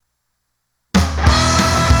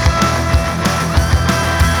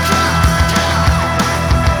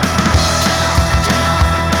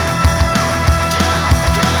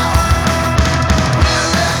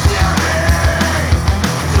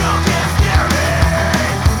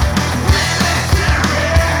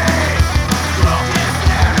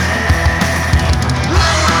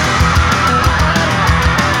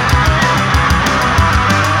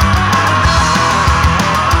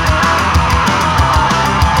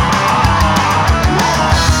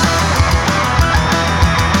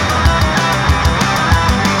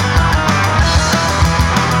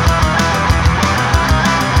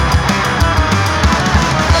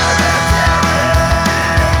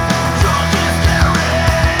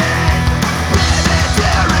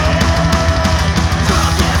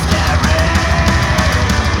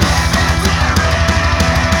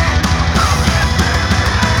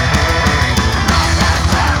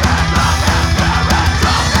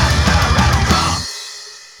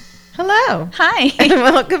Hello. Hi. And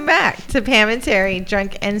welcome back to Pam and Terry,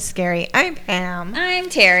 Drunk and Scary. I'm Pam. I'm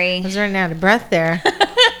Terry. I was running out of breath there.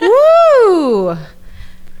 Woo!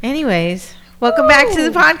 Anyways, welcome back to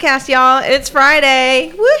the podcast, y'all. It's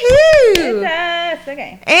Friday. Woohoo!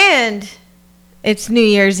 Okay. And it's New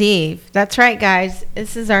Year's Eve. That's right, guys.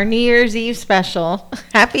 This is our New Year's Eve special.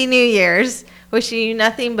 Happy New Year's. Wishing you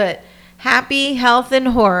nothing but happy, health, and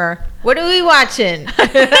horror. What are we watching?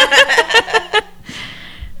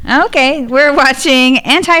 Okay, we're watching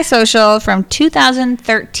Antisocial from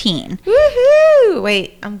 2013. Woohoo!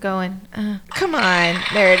 Wait, I'm going. Come on.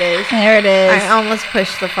 There it is. There it is. I almost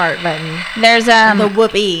pushed the fart button. There's The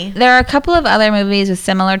whoopee. There are a couple of other movies with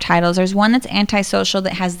similar titles. There's one that's Antisocial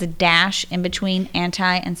that has the dash in between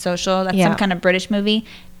anti and social. That's some kind of British movie.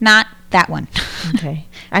 Not that one. Okay.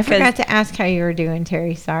 I forgot to ask how you were doing,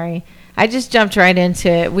 Terry. Sorry. I just jumped right into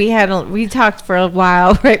it. We talked for a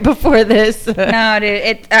while right before this. No,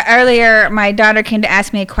 dude. Earlier, my daughter came to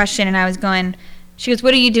ask me a question, and I was going. She goes,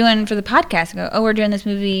 "What are you doing for the podcast?" I go, "Oh, we're doing this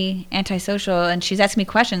movie, Antisocial," and she's asking me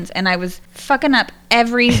questions, and I was fucking up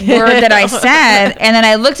every word that I said, and then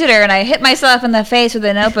I looked at her and I hit myself in the face with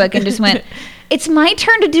a notebook and just went, "It's my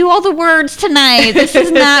turn to do all the words tonight. This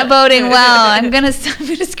is not boding well. I'm gonna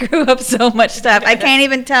screw up so much stuff. I can't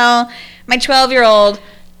even tell my 12-year-old."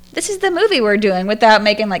 This is the movie we're doing without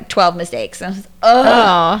making like 12 mistakes. I was,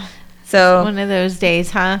 So one of those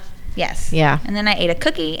days, huh? Yes. Yeah. And then I ate a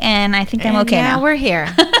cookie, and I think I'm okay now. We're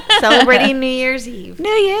here celebrating New Year's Eve. New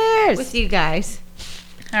Year's with you guys.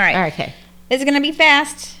 All right. Okay. This is gonna be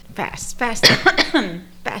fast. Fast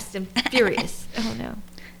and furious. Oh no.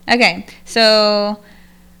 Okay, so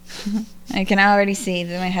I can already see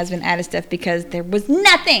that my husband added stuff because there was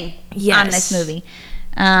nothing on this movie.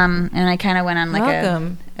 And I kind of went on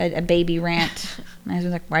like a baby rant. My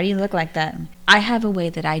husband's like, "Why do you look like that?" I have a way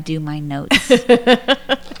that I do my notes.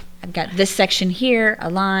 I've got this section here, a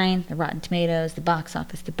line, the Rotten Tomatoes, the box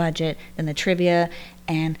office, the budget, then the trivia,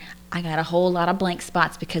 and I got a whole lot of blank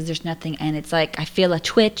spots because there's nothing, and it's like I feel a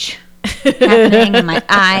twitch happening in my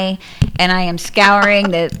eye, and I am scouring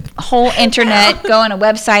the whole internet, going to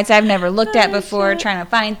websites I've never looked at before, trying to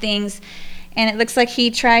find things. And it looks like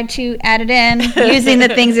he tried to add it in using the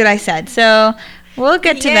things that I said. So we'll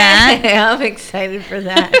get to that. I'm excited for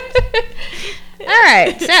that. All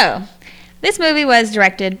right. So this movie was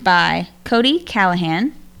directed by Cody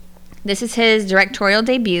Callahan. This is his directorial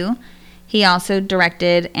debut. He also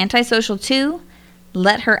directed Antisocial 2,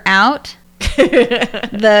 Let Her Out.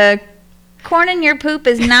 The corn in your poop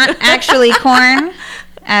is not actually corn.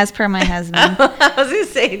 As per my husband. I was going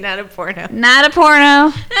to say, not a porno. Not a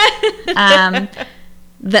porno.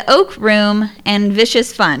 The Oak Room and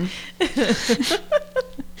Vicious Fun. It's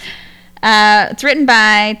written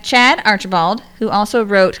by Chad Archibald, who also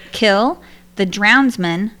wrote Kill, The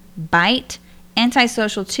Drownsman, Bite,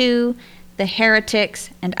 Antisocial 2, The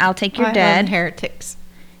Heretics, and I'll Take Your Dead. Heretics.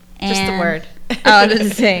 Just the word. I was going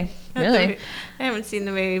to say, really? I haven't seen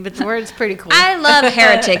the movie, but the word's pretty cool. I love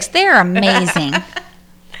Heretics. They're amazing.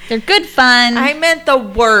 They're good fun. I meant the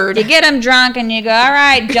word. You get them drunk and you go, "All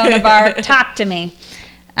right, Joan of Arc, talk to me."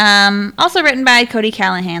 Also written by Cody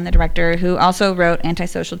Callahan, the director, who also wrote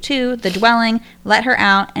Antisocial 2, The Dwelling, Let Her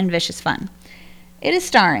Out, and Vicious Fun. It is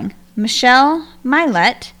starring Michelle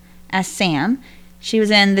Milette as Sam. She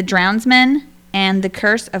was in The Drownsman and The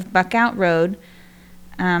Curse of Buckout Road.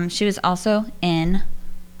 She was also in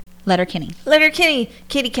Letterkenny. Letterkenny,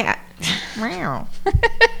 kitty cat. Wow.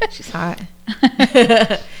 She's hot.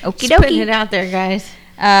 Okie Just putting it out there, guys.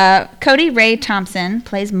 Cody Ray Thompson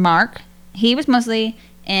plays Mark. He was mostly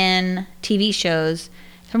in TV shows.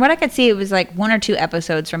 From what I could see, it was like 1 or 2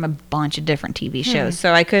 episodes from a bunch of different TV shows.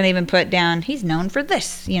 So I couldn't even put down, he's known for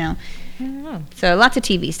this, you know. I don't know. So lots of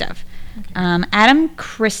TV stuff. Okay. Adam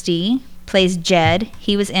Christie plays Jed.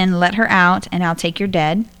 He was in Let Her Out and I'll Take Your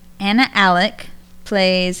Dead. Anna Alec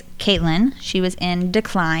plays Caitlin. She was in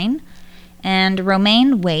Decline. And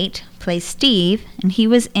Romaine Waite plays Steve, and he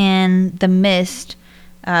was in The Mist,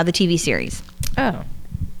 the TV series. Oh.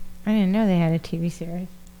 I didn't know they had a TV series.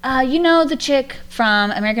 You know the chick from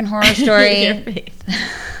American Horror Story?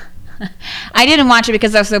 I didn't watch it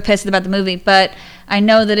because I was so pissed about the movie, but I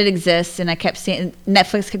know that it exists, and I kept seeing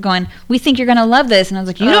Netflix kept going, "We think you're going to love this." And I was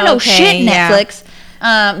like, "You don't know shit, Netflix."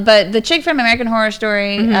 But the chick from American Horror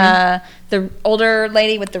Story, the older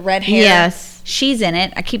lady with the red hair. Yes. She's in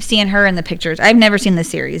it. I keep seeing her in the pictures. I've never seen the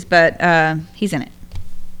series, but he's in it.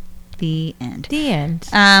 The end. The end.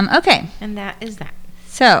 Okay. And that is that.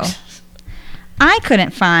 So, I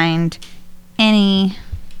couldn't find any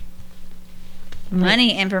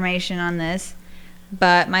money information on this.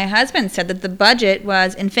 But my husband said that the budget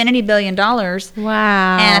was $infinity billion.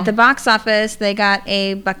 Wow. And at the box office, they got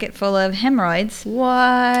a bucket full of hemorrhoids.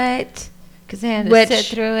 What? Because they had to sit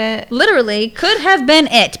through it. Literally could have been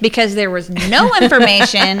it because there was no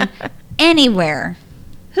information anywhere.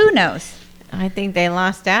 Who knows? I think they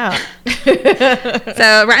lost out.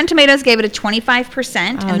 So Rotten Tomatoes gave it a 25%,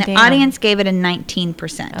 and the audience gave it a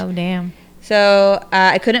 19%. Oh, damn. So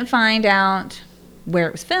I couldn't find out where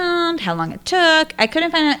it was filmed, how long it took. I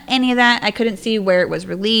couldn't find out any of that. I couldn't see where it was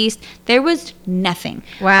released. There was nothing.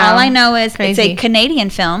 Wow. All I know is Crazy. It's a Canadian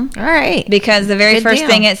film. All right. Because the very first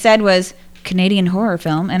thing it said was Canadian horror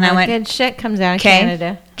film. And I went, good shit comes out of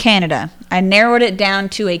Canada. Canada. I narrowed it down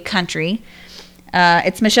to a country.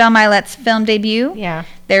 It's Michelle Milet's film debut. Yeah.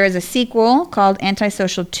 There is a sequel called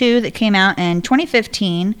Antisocial 2 that came out in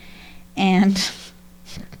 2015. And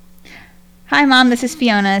hi, Mom, this is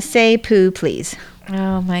Fiona. Say poo, please.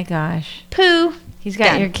 Oh, my gosh. Poo. He's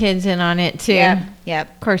got your kids in on it, too. Yep.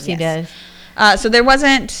 Of course he does. So there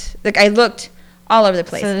wasn't, like, I looked all over the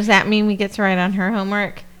place. So does that mean we get to write on her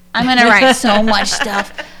homework? I'm going to write so much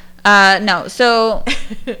stuff. No, so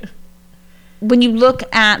when you look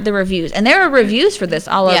at the reviews, and there are reviews for this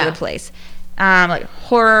all over the place. Like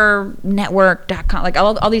horrornetwork.com, like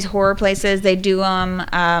all these horror places, they do them.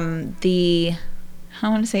 I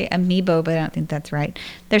want to say Amiibo, but I don't think that's right.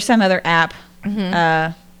 There's some other app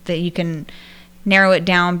that you can narrow it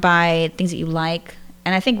down by things that you like.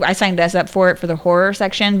 And I think I signed us up for it for the horror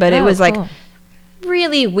section, but it was like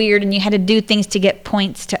really weird, and you had to do things to get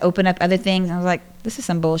points to open up other things. I was like, this is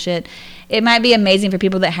some bullshit. It might be amazing for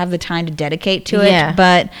people that have the time to dedicate to it,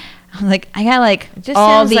 but I'm like, I got like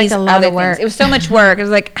all these like a lot of work. It was so much work. It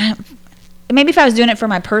was like, maybe if I was doing it for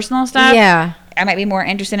my personal stuff, I might be more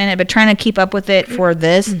interested in it, but trying to keep up with it for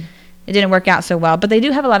this, it didn't work out so well. But they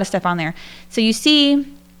do have a lot of stuff on there. So you see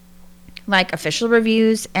like official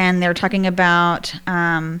reviews, and they're talking about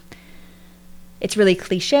it's really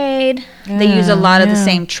cliched. They use a lot of the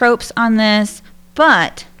same tropes on this,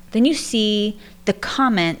 but then you see the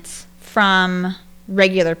comments from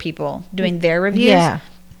regular people doing their reviews.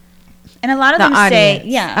 And a lot of them say,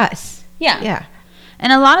 us.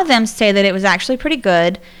 And a lot of them say that it was actually pretty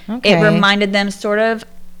good. It reminded them sort of,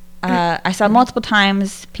 I saw multiple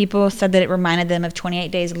times people said that it reminded them of 28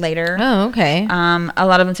 Days Later. Oh, okay. A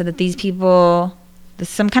lot of them said that these people,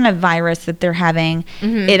 some kind of virus that they're having,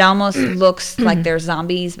 it almost looks like they're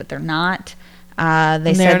zombies, but they're not. There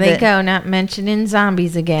they go, not mentioning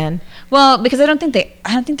zombies again. Well, because I don't think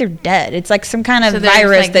they're dead. It's like some kind of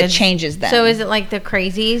virus that changes them. So is it like the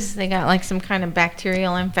crazies? They got like some kind of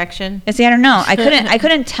bacterial infection? See, I don't know. I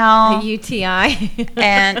couldn't tell. A UTI.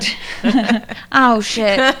 And oh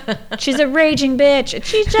shit, she's a raging bitch.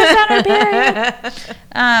 She's just on her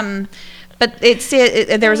period. But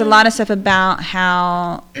there was a lot of stuff about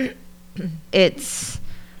how it's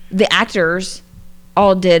the actors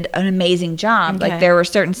all did an amazing job. Like there were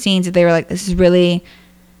certain scenes that they were like, it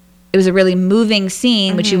was a really moving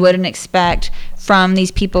scene, which you wouldn't expect from these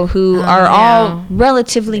people who are all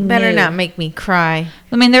relatively new. Better not make me cry.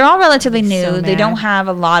 I mean, they're all relatively new. They don't have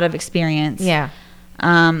a lot of experience.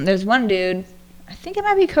 There's one dude, I think it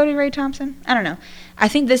might be Cody Ray Thompson. I don't know. I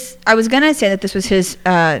was going to say that this was his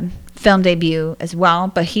film debut as well,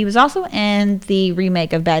 but he was also in the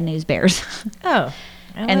remake of Bad News Bears.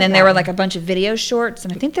 And then there were like a bunch of video shorts,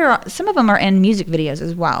 and I think some of them are in music videos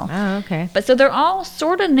as well. Oh, okay. But so they're all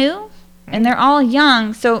sort of new, and they're all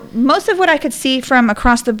young. So most of what I could see from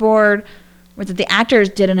across the board was that the actors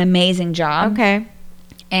did an amazing job. Okay.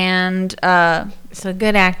 And so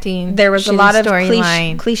good acting. There was a lot of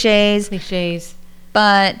cliches.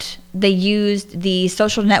 But they used the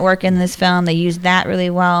social network in this film. They used that really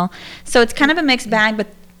well. So it's kind of a mixed bag, but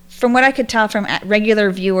from what I could tell from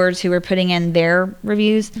regular viewers who were putting in their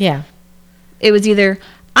reviews, it was either,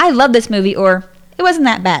 I love this movie, or it wasn't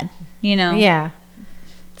that bad, you know?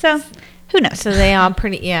 So, who knows? So they all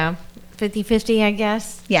pretty, 50-50, I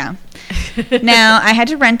guess? Yeah. Now, I had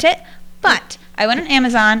to rent it, but I went on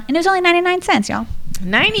Amazon, and it was only 99 cents, y'all.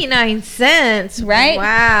 99 cents? Right?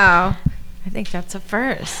 Wow. I think that's a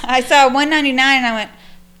first. I saw $1.99, and I went,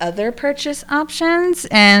 other purchase options?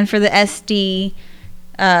 And for the SD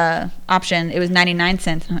option, it was 99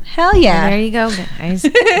 cents. Hell yeah. Well, there you go, guys.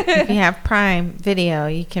 If you have Prime Video,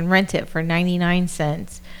 you can rent it for 99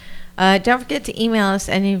 cents. Don't forget to email us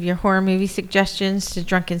any of your horror movie suggestions to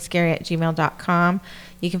drunkenscary@gmail.com.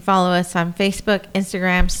 You can follow us on Facebook,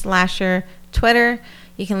 Instagram, Slasher, Twitter.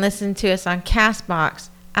 You can listen to us on Castbox,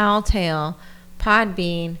 Owltail,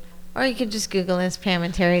 Podbean, or you can just Google us, Pam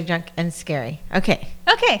and Terry, Drunk and Scary. Okay.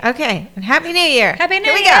 And Happy New Year. Happy New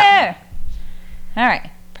Year. Here we go. All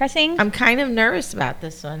right. pressing. I'm kind of nervous about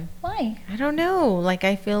this one. Why? I don't know. Like,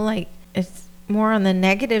 I feel like it's more on the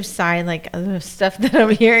negative side, like the stuff that I'm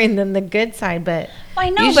hearing, than the good side. But well, I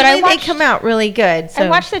know, usually but they come out really good. So. I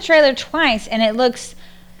watched the trailer twice, and it looks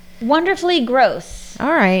wonderfully gross.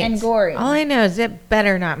 All right. And gory. All I know is it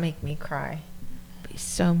better not make me cry. I'd be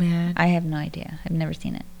so mad. I have no idea. I've never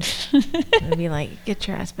seen it. I'd be like, get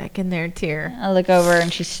your ass back in there, tear. I'll look over,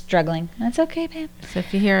 and she's struggling. That's okay, babe. So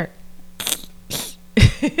if you hear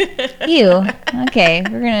Ew. Okay,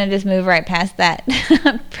 we're going to just move right past that.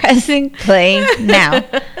 Pressing play now.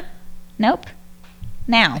 Nope.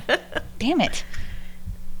 Now. Damn it.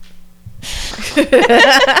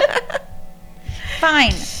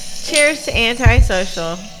 Fine. Cheers to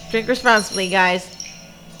Antisocial. Drink responsibly, guys.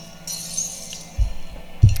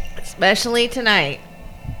 Especially tonight.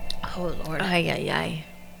 Oh, Lord. Ay, ay, ay.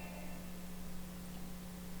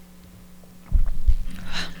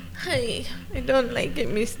 Hey, I don't like it,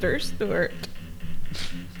 Mr. Stewart.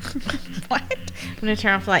 What? I'm going to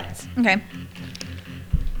turn off lights. Okay.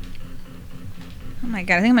 Oh, my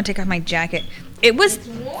God. I think I'm going to take off my jacket. It was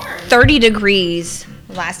 30 degrees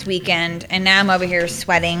last weekend, and now I'm over here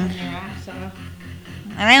sweating. And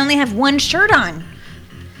I only have one shirt on.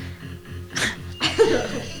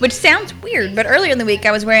 Which sounds weird, but earlier in the week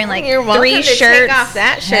I was wearing like You're 3 shirts. Take off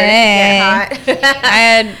that shirt.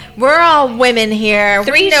 Hey. We're all women here.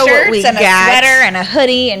 3 shirts and a sweater and a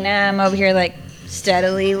hoodie, and now I'm over here like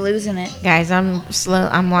steadily losing it. Guys, I'm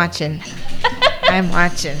watching. I'm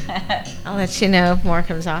watching. I'll let you know if more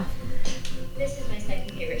comes off. This is my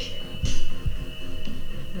second favorite shirt.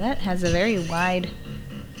 That has a very wide.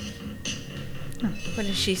 What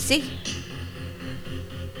does she see?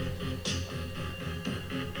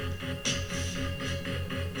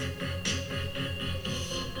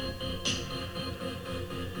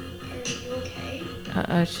 Are you okay?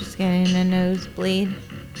 Uh-oh, she's getting a nosebleed.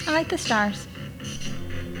 I like the stars.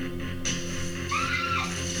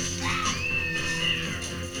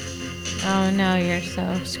 Oh no, you're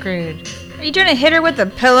so screwed. Are you trying to hit her with a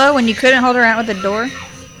pillow when you couldn't hold her out with the door?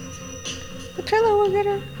 The pillow will get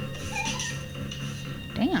her.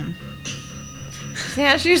 Damn. See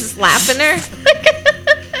how she's slapping her?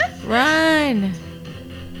 Run.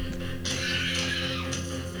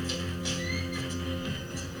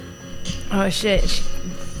 Oh shit, she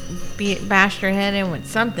bashed her head in with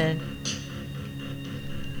something.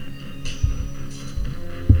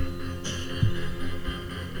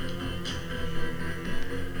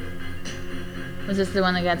 Was this the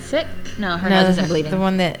one that got sick? No, her nose isn't bleeding. The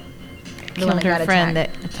one that killed her friend that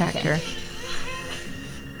attacked her.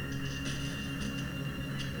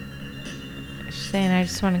 She's saying, I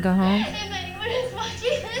just want to go home. If anyone is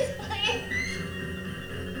watching this, please.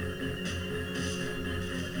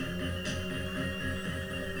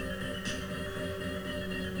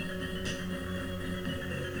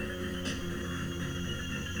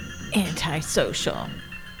 Antisocial.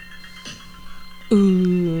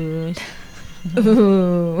 Ooh.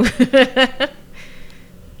 Ooh.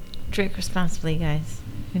 Drink responsibly, guys.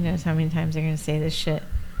 Who knows how many times they're going to say this shit.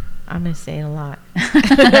 I'm going to say it a lot.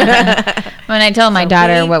 When I told my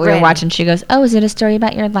daughter what we were watching, she goes, "Oh, is it a story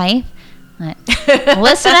about your life?" Like,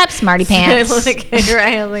 listen up, smarty pants.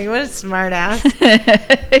 I'm like, what a smart ass. I'm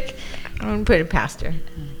going to put it past her.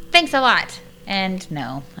 Thanks a lot. And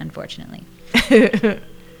no, unfortunately.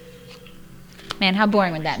 Man, how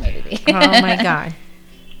boring would that movie be? Oh my God.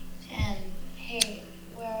 Hey,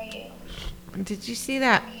 where are you? Did you see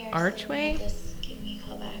that I'm here, archway? So just give me a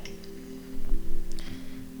call back.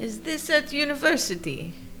 Is this at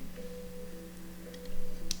university?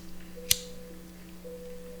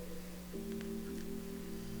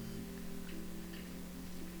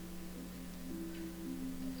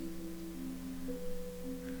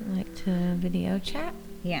 Like to video chat?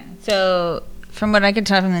 Yeah. So, from what I could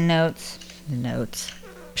tell from the notes,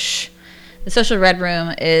 Psh, the Social Red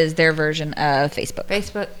Room is their version of Facebook.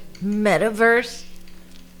 Facebook metaverse.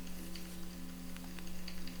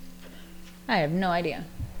 I have no idea.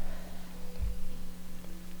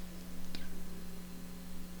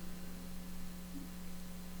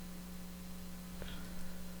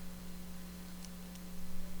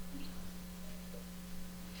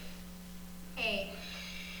 Hey,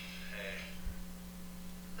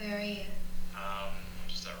 Hey, where are you?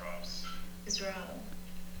 just at Rob's. Is Rob?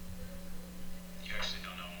 You actually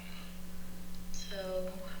don't know him.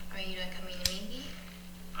 So, are you not coming to meet me?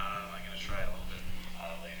 I'm gonna try a little bit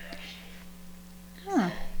later, actually. Huh.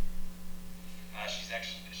 She's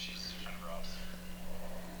a friend of Rob's.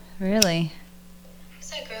 Really? Who's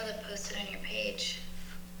that girl that posted on your page?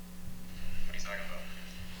 What are you talking about?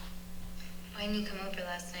 Why didn't you come over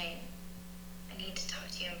last night? I need to talk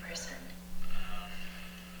to you in person.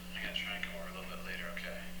 I gotta try and come over a little bit later,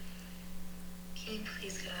 okay? Can you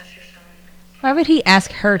please get off your phone? Why would he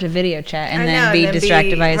ask her to video chat and then be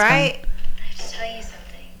distracted by his phone? I have to tell you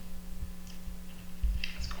something.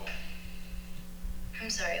 That's cool. I'm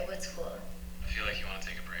sorry, what's cool? I feel like you want to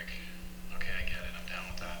take a break. Okay, I get it. I'm down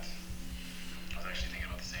with that. I was actually thinking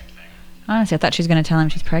about the same thing. Honestly, I thought she was going to tell him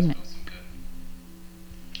she's pregnant. Some good.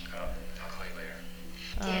 I'll call you later.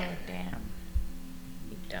 Oh, damn.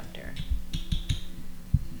 You dumped her.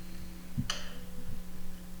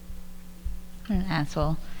 What an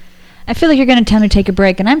asshole. I feel like you're going to tell me to take a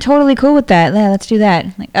break, and I'm totally cool with that. Yeah, let's do that.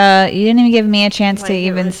 Like, you didn't even give me a chance to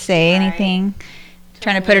even say anything.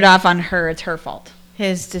 Trying to put it off on her. It's her fault.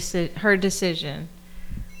 Her decision.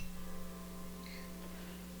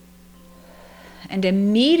 And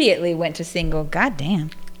immediately went to single. God damn.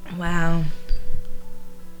 Wow.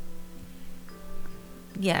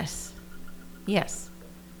 Yes. Yes.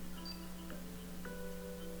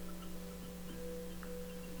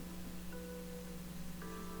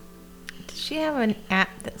 Did she have an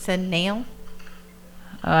app that said nail?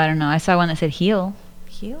 Oh, I don't know. I saw one that said heel.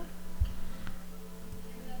 Heel?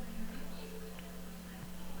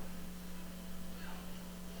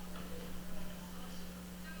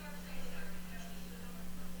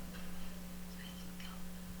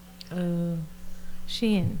 Oh,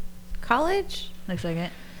 she in college? Looks like it.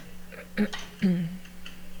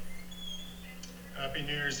 Happy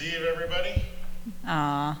New Year's Eve, everybody.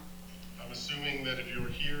 Aw. I'm assuming that if you were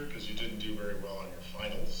here because you didn't do very well on your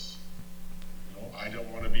finals. No, I don't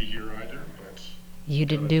want to be here either, but... You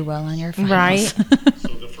didn't do well on your finals. Right.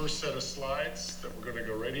 So the first set of slides that we're going to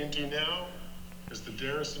go right into now is the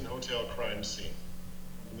Darrison Hotel crime scene.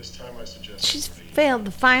 And this time I suggest... She's failed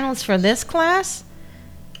the finals for this class?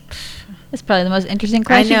 It's probably the most interesting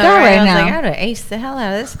class you got right right now. I was like, I would have aced the hell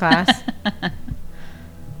out of this class.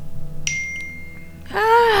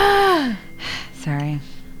 Ah! Sorry.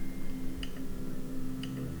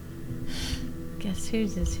 Guess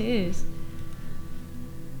whose is whose?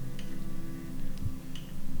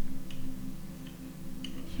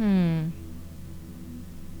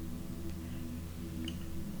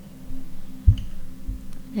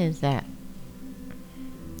 What is that?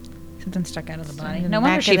 Something stuck out of the body. In the No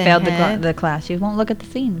wonder back she of the failed head. the class. She won't look at the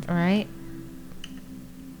scenes. Right?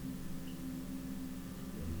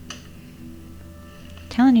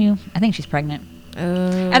 Telling you, I think she's pregnant.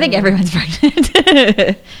 Oh. I think everyone's pregnant.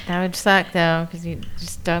 That would suck though, because you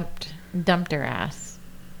just dumped her ass.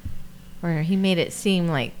 Or he made it seem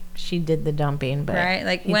like she did the dumping, but Right?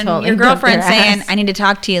 Like he when totally your dumped her girlfriend's saying, ass. I need to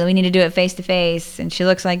talk to you. We need to do it face to face. And she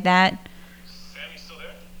looks like that. Sam, you still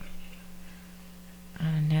there?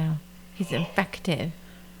 Oh no, he's infected.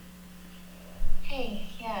 Hey,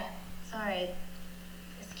 yeah, sorry.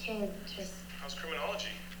 This kid just... How's criminology?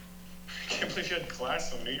 I can't believe you had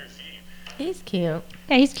class on New Year's Eve. He's cute.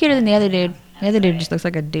 Yeah, he's cuter than the other dude. The other dude just looks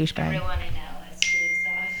like a douchebag. Everyone I know has 2 weeks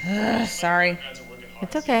off. Sorry. Guys are working hard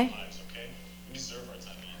It's to save okay. lives, okay? We deserve our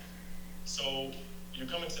time off. So, you're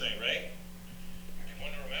coming tonight, right? You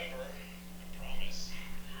want to remember, I promise.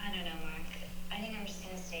 I don't know, Mark. I think I'm just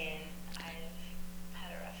gonna stay in. I've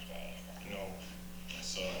had a rough day, so... No, I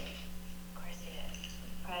saw it. Of course it is.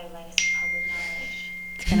 Probably legacy public knowledge.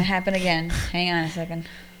 It's going to happen again. Hang on a second.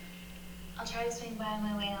 I'll try to swing by on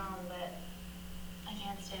my way home, but I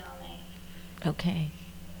can't stay all night. Okay.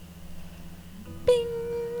 Bing.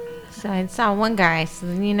 So I saw one guy, so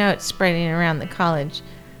then you know it's spreading around the college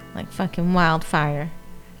like fucking wildfire.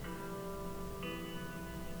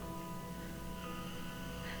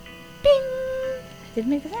 Bing. Didn't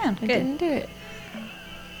make the sound. I Good. didn't do it.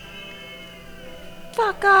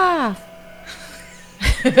 Fuck off.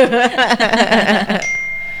 There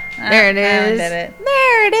it is. Did it.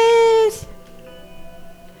 There it is.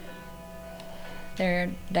 They're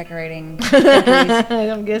decorating cookies.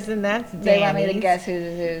 I'm guessing that's They want me to Danny's. guess whose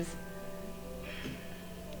is whose.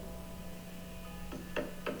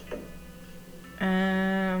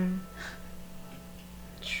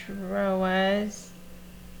 Troa's,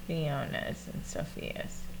 Fiona's, and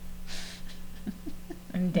Sophia's.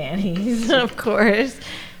 And Danny's, of course.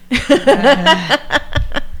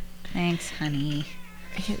 Thanks, honey.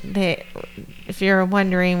 If you're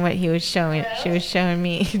wondering what he was showing, she was showing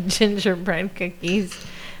me gingerbread cookies,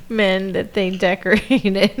 men that they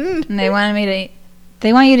decorated. And they wanted me to.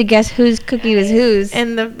 They want you to guess whose cookie was whose.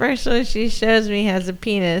 And the first one she shows me has a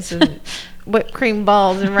penis and whipped cream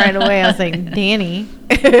balls, and right away I was like, Danny.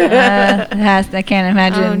 I can't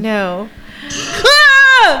imagine. Oh no.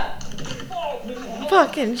 Ah!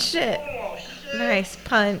 Fucking shit. Nice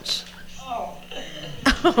punch.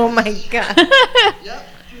 Oh my god.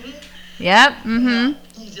 Yep.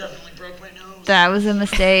 Mm-hmm. You definitely broke my nose. That was a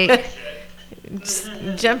mistake.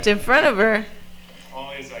 Jumped in front of her.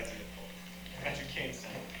 Always identical. At your cane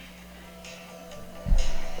center.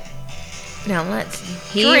 Now let's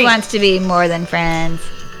He drink. wants to be more than friends.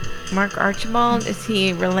 Mark Archibald, is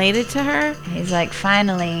he related to her? He's like,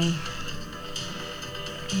 finally.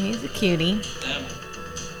 He's a cutie. Damn.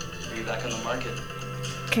 Are you back on the market?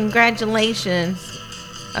 Congratulations.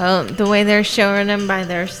 Oh, the way they're showing them by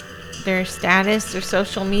their status, their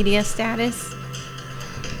social media status.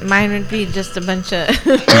 Mine would be just a bunch of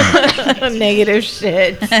negative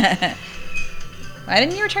shit. Why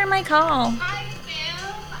didn't you return my call? Hi, Sam.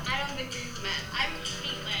 I don't think we've met. I'm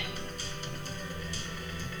Caitlin.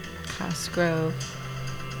 Cosgrove.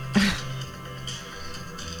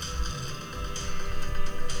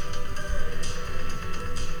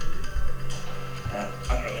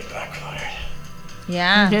 I'm really backfired.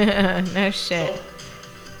 Yeah. No shit. So,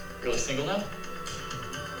 really single now?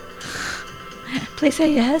 Please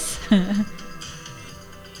say yes.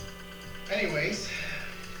 Anyways,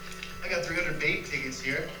 I got 300 Babe tickets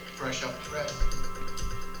here, fresh off the press.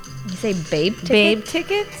 You say babe ticket? Babe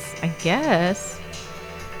tickets? I guess.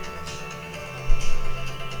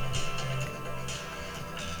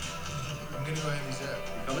 I'm gonna go ahead and zip.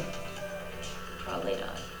 You coming? Probably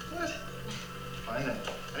not. What? Fine then.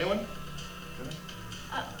 Anyone?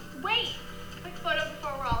 Wait. Quick photo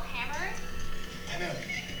before we're all hammered. I know.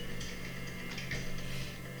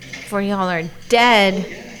 Before y'all are dead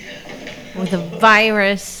with a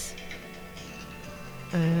virus.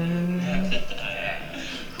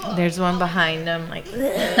 There's one behind them, like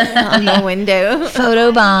on the window.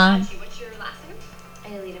 Photo bomb. What's your last name? I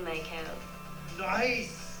deleted my account.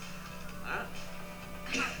 Nice.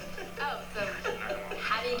 Oh, so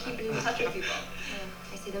how do you keep in touch with people?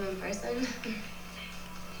 I see them in person.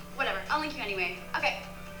 Whatever. I'll link you anyway. Okay.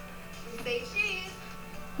 Say cheese.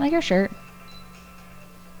 I like your shirt.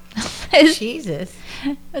 Jesus.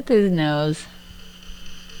 With his nose.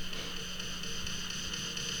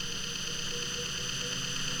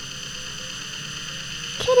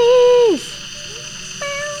 Kitties!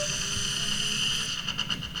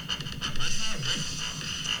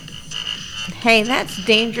 Hey, that's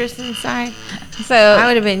dangerous inside. So, I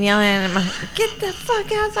would have been yelling at him, get the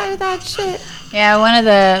fuck outside of that shit. yeah, one of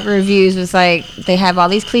the reviews was like, they have all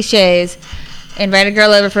these cliches. Invite a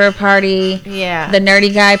girl over for a party. Yeah. The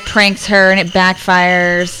nerdy guy pranks her and it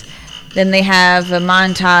backfires. Then they have a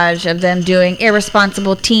montage of them doing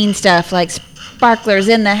irresponsible teen stuff like sparklers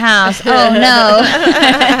in the house. Oh no.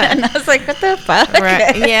 And I was like, what the fuck?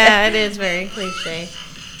 Right. Yeah, it is very cliche.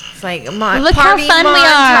 It's like Look how party fun we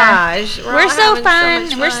are. montage. We're all so having fun.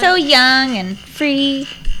 much We're so young and free.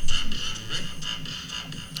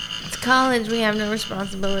 It's college. We have no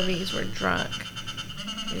responsibilities. We're drunk.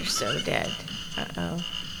 You're so dead. Uh-oh.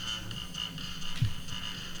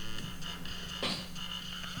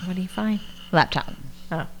 What do you find? Laptop.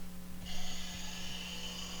 Oh.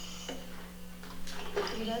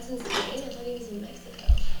 Your dad's in Spain? I thought he was in Mexico.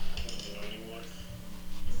 Don't know anymore.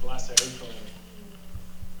 It's the last I heard from him.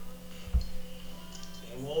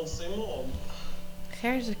 Same old.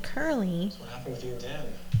 Hair's a curly. What happened with you and Dan?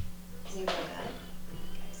 Is he broke up?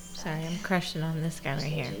 Sorry, I'm crushing on this guy right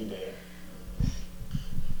here. You, babe.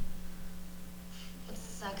 What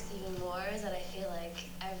sucks even more is that I feel like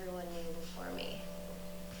everyone knew before me.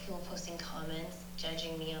 People posting comments,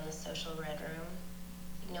 judging me on the social red room.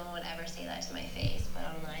 Like, no one would ever say that to my face, but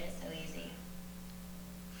online it's so easy.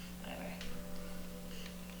 Whatever.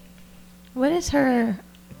 What is her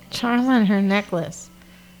charm on her necklace?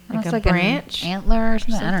 Like Looks a like branch? an antler or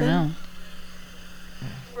something. I don't something?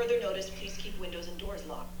 know. Further notice, please keep windows and doors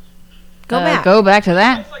locked. Go back. Go back to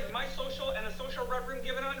that. It's like my social and a social red room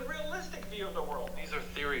give an unrealistic view of the world. These are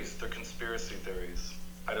theories. They're conspiracy theories.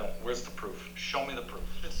 Where's the proof? Show me the proof.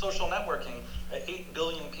 It's social networking. 8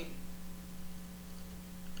 billion people.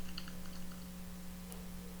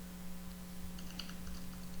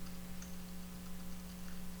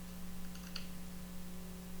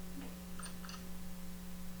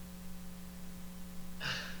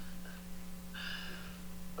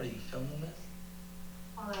 What are you filming this?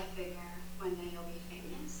 Well, I figure one day you'll be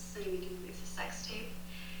famous and we can release a sex tape.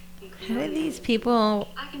 How do these people...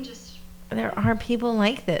 I can just... There are people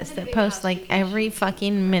like this that post like every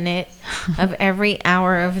fucking minute of every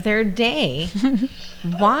hour of their day.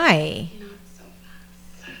 Why? Not so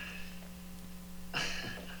fast.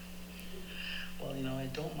 Well, I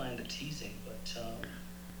don't mind the teasing, but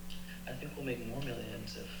I think we'll make more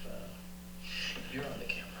millions if you're on the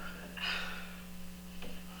camera.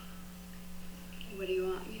 What do you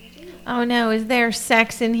want me to do? Oh no, is there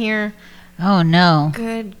sex in here? Oh, no.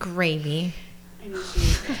 Good gravy.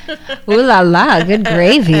 Ooh la la, good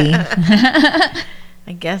gravy.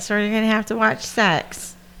 I guess we're going to have to watch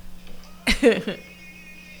sex. I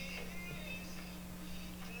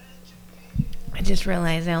just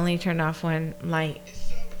realized I only turned off one light.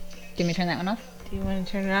 Do you want me to turn that one off? Do you want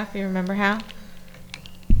to turn it off? You remember how?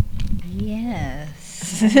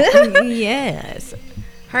 Yes. Yes.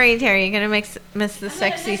 Hurry, Terry. You're going to miss the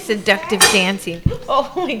sexy, seductive dancing.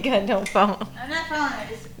 Oh, my God. Don't fall. I'm not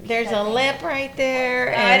falling. There's a lip right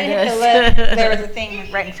there. No, I didn't hit the lip. There was a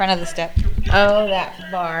thing right in front of the step. Oh,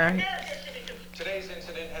 that bar. Today's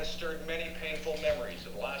incident has stirred many painful memories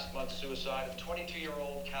of last month's suicide of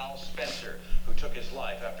 22-year-old Cal Spencer, who took his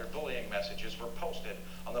life after bullying messages were posted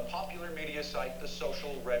on the popular media site The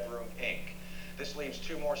Social Red Room, Inc. This leaves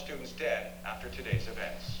 2 more students dead after today's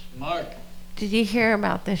events. Mark. Did you hear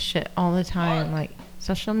about this shit all the time? Like,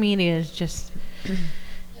 social media is just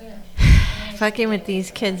fucking with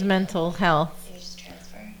these kids' mental health. You just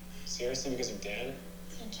transfer. Seriously, because of Dan?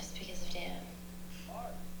 It's not just because of Dan.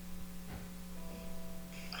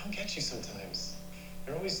 I don't get you sometimes.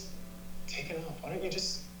 You're always taking off. Why don't you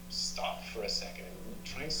just stop for a second and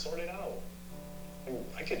try and sort it out?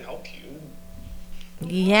 I can help you.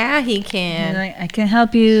 Yeah, he can. I can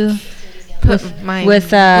help you Put my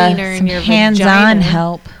with wiener in some your hands-on vagina.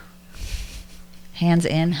 help.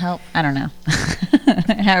 Hands-in help? I don't know.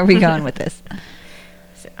 How are we going with this?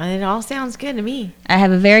 It all sounds good to me. I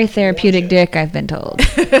have a very therapeutic dick, I've been told.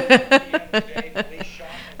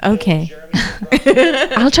 Okay.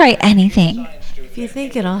 I'll try anything. If you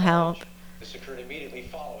think it'll help. This occurred immediately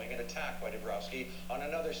following an attack by Dabrowski on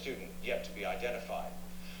another student yet to be identified.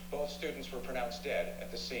 Both students were pronounced dead at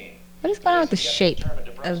the scene. What is going on with the shape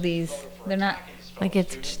of these? They're not... Like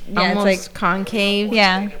it's Yeah, it's almost like- concave.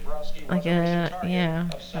 Yeah. Like a, yeah.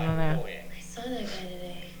 I don't know. I saw that guy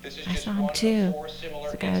today. I saw him too.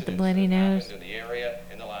 The guy with the bloody nose. In the area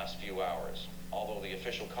in the last few hours. Although the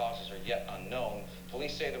official causes are yet unknown,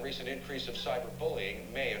 police say the recent increase of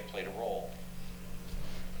cyberbullying may have played a role.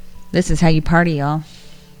 This is how you party, y'all.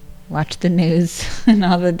 Watch the news and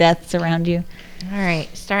all the deaths around you. All right,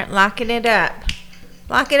 start locking it up.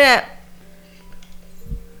 Lock it up.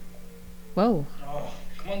 Whoa. Oh,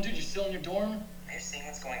 come on, dude, you're still in your dorm? Are you seeing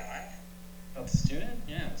what's going on? About the student?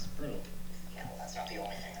 Yeah, it's brutal. Yeah, well, that's not the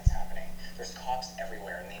only thing that's happening. There's cops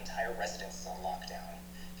everywhere, and the entire residence is on lockdown.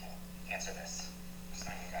 Okay, answer this. There's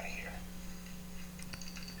nothing you gotta hear.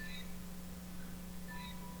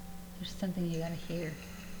 There's something you gotta hear.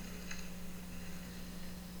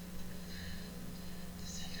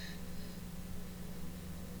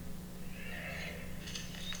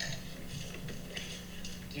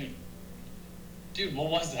 Dude,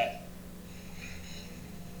 what was that?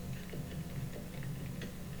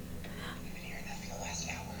 I've been hearing that for the last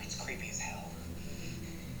hour. It's creepy as hell.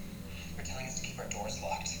 They're telling us to keep our doors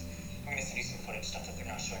locked. I'm gonna send you some footage, stuff that they're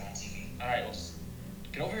not showing on TV. Alright, well, just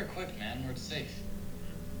get over here quick, man, where it's safe.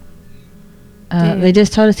 They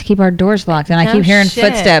just told us to keep our doors locked, and I No keep hearing shit.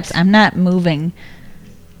 footsteps. I'm not moving.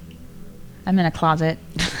 I'm in a closet.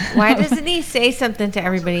 Why doesn't he say something to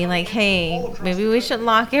everybody like, hey, maybe we should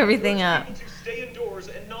lock everything up? Stay indoors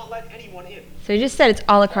and not let anyone in. So he just said it's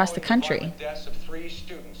all across the country. Following the deaths of 3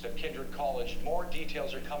 students at Kindred College, more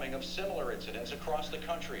details are coming of similar incidents across the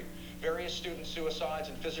country. Various student suicides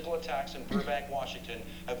and physical attacks in Burbank, Washington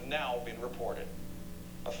have now been reported.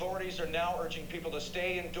 Authorities are now urging people to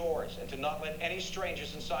stay indoors and to not let any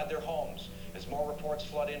strangers inside their homes. As more reports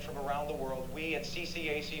flood in from around the world, we at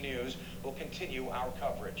CCAC News will continue our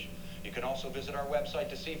coverage. You can also visit our website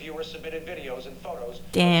to see viewer-submitted videos and photos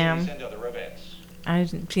Damn. of these and other events. I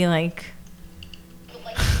feel like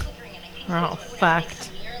we're all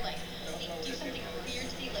fucked.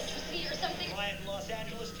 Riot in Los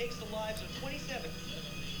Angeles takes the lives of 27.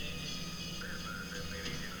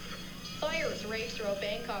 Fires rage throughout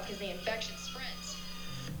Bangkok as the infection spreads.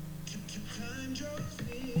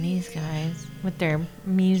 And these guys with their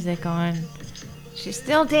music on. She's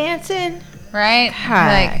still dancing. Right?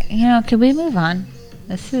 God. Like, could we move on?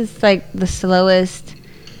 This is like the slowest,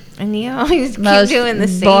 And you always keep most doing the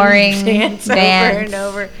same boring dance over dance. and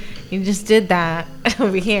over. You just did that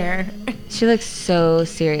over here. She looks so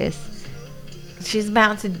serious. She's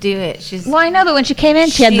about to do it. She's Well, I know, but when she came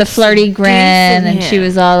in, she had the She's flirty grin, seducing and she him.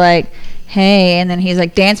 was all like, hey, and then he's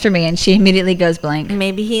like, dance for me, and she immediately goes blank.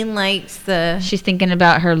 maybe he likes the. She's thinking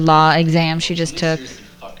about her law exam she just took. Seriously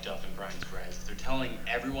fucked up in Brian's res. They're telling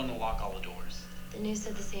everyone to lock all the doors. The news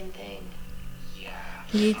said the same thing. Yeah.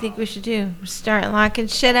 What do you think we should do? Start locking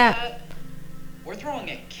shit up. We're throwing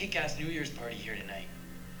a kick-ass New Year's party here tonight.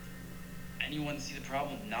 Anyone see the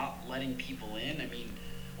problem with not letting people in? I mean,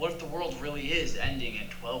 What if the world really is ending at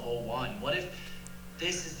 12:01? What if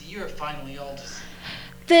this is the year it finally all just...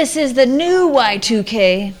 This is the new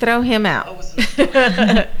Y2K. Throw him out.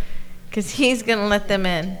 Because he's going to let them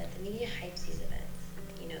in. The media hypes these events.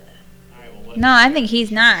 You know that. All right, well, what No, I think he's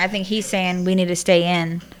not. I think he's saying we need to stay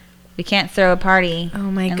in. We can't throw a party Oh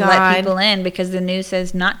my and God. let people in because the news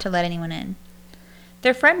says not to let anyone in.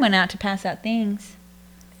 Their friend went out to pass out things.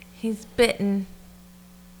 He's bitten.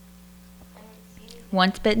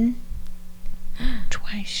 Once bitten,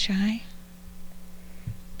 twice shy.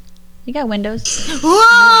 You got windows.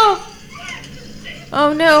 Whoa!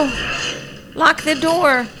 Oh no. Lock the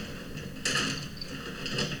door.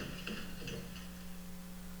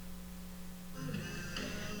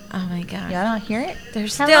 Oh my God. Y'all don't hear it? They're How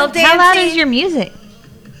still loud, dancing. how loud is your music?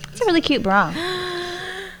 It's a really cute bra.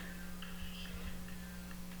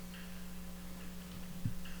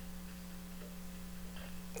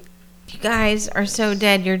 You guys are so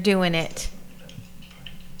dead, you're doing it.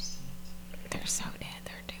 They're so dead,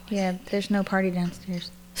 they're doing it. Yeah, there's no party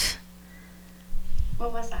downstairs.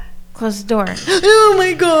 What was that? Close the door. Oh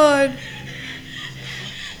my God.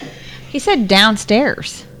 He said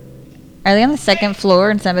downstairs. Are they on the second floor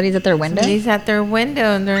and somebody's at their window? Somebody's at their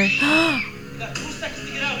window and they're... You got 2 seconds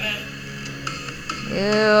to get out, man. Ew.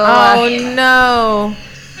 Oh no.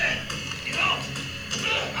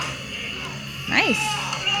 Nice.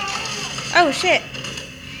 Oh, shit.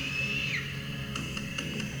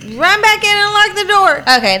 Run back in and lock the door.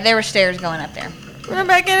 Okay, there were stairs going up there. Run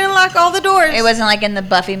back in and lock all the doors. It wasn't like in the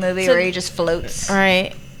Buffy movie So- where he just floats. All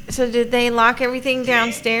right. So did they lock everything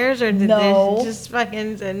downstairs or did No. they just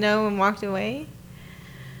fucking said no and walked away?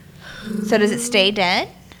 So does it stay dead?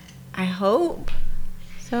 I hope.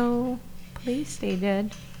 So please stay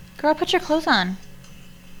dead. Girl, put your clothes on.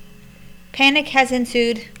 Panic has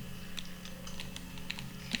ensued.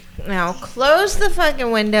 Now close the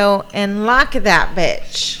fucking window and lock that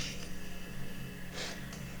bitch.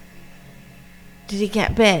 Did he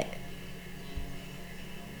get bit?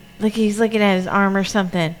 Look, he's looking at his arm or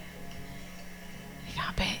something. He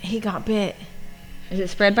got bit. He got bit. Is it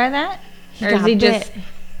spread by that? He Or is got he bit. just...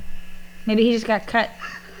 Maybe he just got cut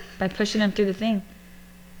by pushing him through the thing.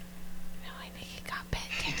 No, I think he got bit.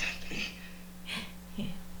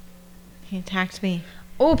 He attacked me.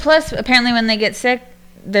 Oh, plus, apparently when they get sick,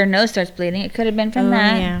 their nose starts bleeding. It could have been from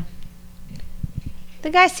that. Yeah.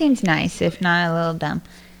 The guy seems nice, if not a little dumb.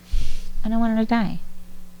 I don't want him to die.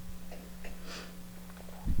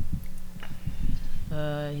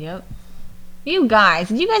 Yep. You guys,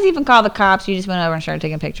 did you guys even call the cops? You just went over and started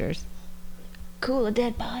taking pictures. Cool, a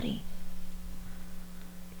dead body.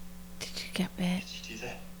 Did you get bit? Did you do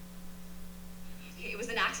that? It was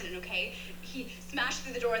an accident, okay? He smashed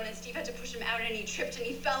through the door and then Steve had to push him out and he tripped and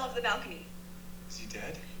he fell off the balcony. Is he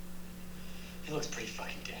dead? He looks pretty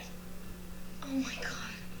fucking dead. Oh my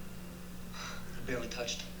God. I barely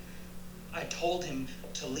touched him. I told him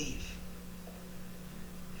to leave.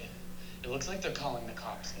 Yeah. It looks like they're calling the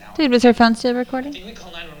cops now. Dude, was her phone still I recording? think we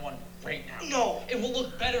call 911 right now. No, it will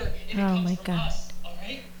look better if it Oh comes my from God. us, all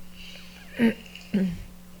right?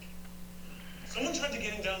 Someone tried to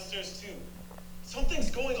get him downstairs too. Something's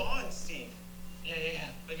going on, Steve. Yeah.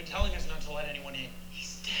 They've been telling us not to let anyone in.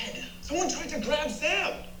 He's dead. Someone tried to grab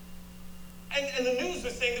Sam. And the news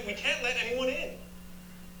was saying that we can't let anyone in.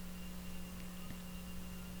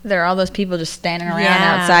 There are all those people just standing around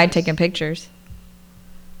Yeah. outside taking pictures.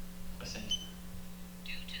 Listen,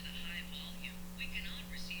 Due to the high volume, we cannot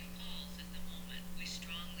receive calls at the moment. We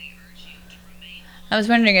strongly urge you to remain I was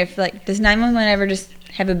wondering if, like, does 911 ever just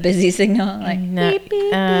have a busy signal? Like, No. beep, beep,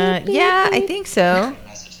 beep, Yeah, beep, I beep. think so. a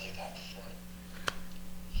message like that before.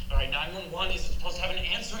 All right, 911 is supposed to have an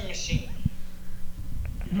answering machine.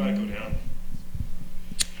 You gotta go down.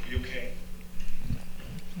 You'll be okay.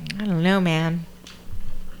 I don't know, man.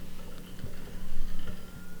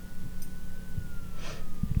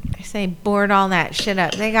 I say board all that shit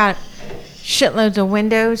up. They got shitloads of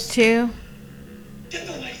windows too. Get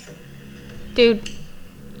the lights. Dude,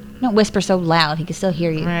 don't whisper so loud. He can still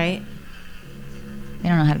hear you. Right. They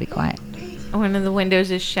don't know how to be quiet. One of the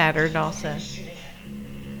windows is shattered also.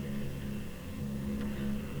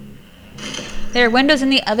 There are windows in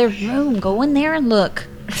the other room. Go in there and look.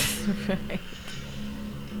 Right.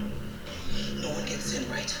 No one gets in,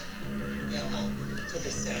 right? Yeah, well, that's what they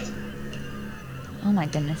said. Oh my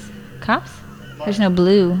goodness. Cops? There's no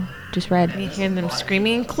blue, just red. You hear them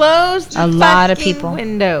screaming, close the A lot of fucking people.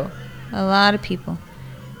 window. A lot of people.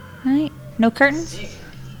 All right. No curtains?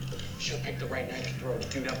 Should have picked the right night to throw the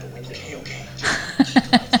dude out the window. Okay.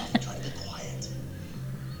 Try to be quiet.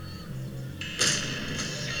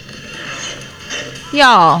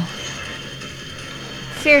 Y'all.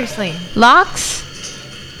 Seriously. Locks?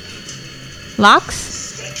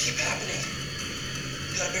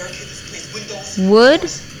 Wood?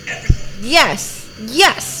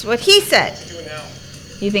 Yes. What he said.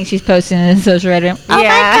 You think she's posting in the social red room? Oh Yeah.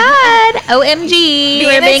 my God. OMG.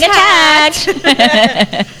 We're being attacked.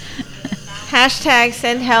 Hashtag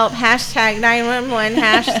send help. Hashtag 911.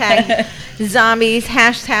 Hashtag zombies.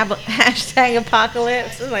 Hashtag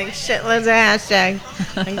apocalypse. Like shitloads of hashtags.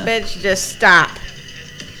 Like, bitch, just stop.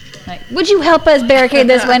 Like, would you help us barricade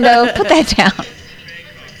this window? Put that down.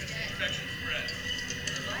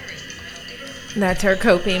 That's her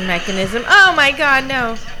coping mechanism. Oh my God,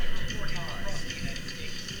 no.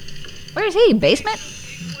 Where is he? Basement?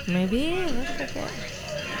 Maybe. Let's look at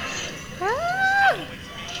it.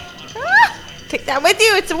 Take that with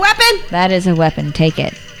you. It's a weapon. That is a weapon. Take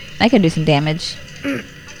it. I could do some damage.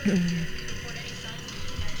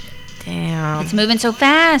 Damn. It's moving so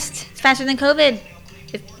fast. It's faster than COVID.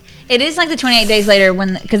 It is like the 28 days later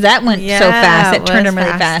because that went so fast. It turned them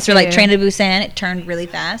really fast. Or like Train to Busan, it turned really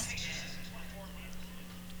fast.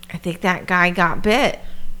 I think that guy got bit.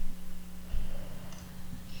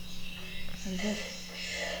 What is it?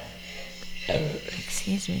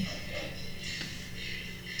 Excuse me.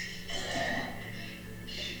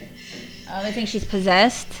 Oh, they think she's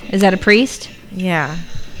possessed? Is that a priest? Yeah.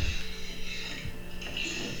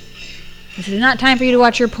 This is not time for you to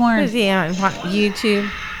watch your porn. Is he on YouTube?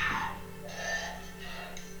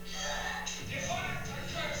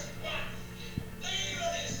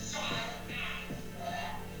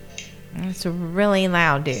 It's really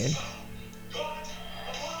loud, dude.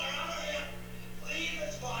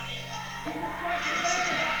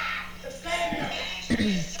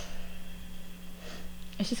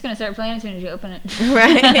 It's just going to start playing as soon as you open it.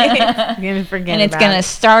 Right. You're gonna forget and it's going to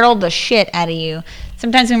startle the shit out of you.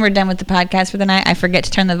 Sometimes when we're done with the podcast for the night, I forget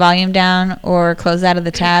to turn the volume down or close out of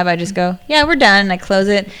the tab. I just go, yeah, we're done. And I close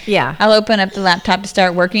it. Yeah. I'll open up the laptop to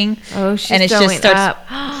start working. Oh, she's and it just starts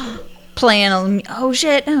up. playing. Oh,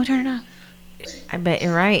 shit. No, turn it off. I bet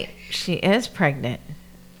you're right. She is pregnant.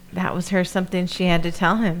 That was something she had to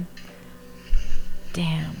tell him.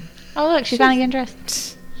 Damn. Oh, look. She's finally getting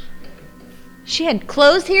dressed. She had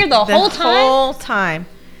clothes here the whole time?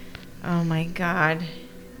 Oh, my God.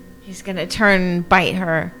 He's going to turn and bite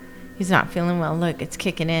her. He's not feeling well. Look, it's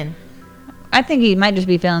kicking in. I think he might just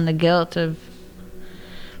be feeling the guilt of...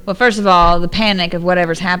 Well, first of all, the panic of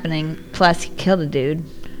whatever's happening, plus he killed a dude.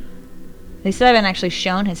 They still haven't actually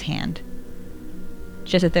shown his hand.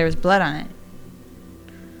 Just that there was blood on it.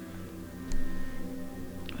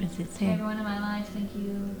 What does it say? Everyone in my life, thank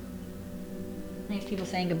you. I think it's people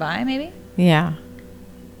saying goodbye, maybe? Yeah.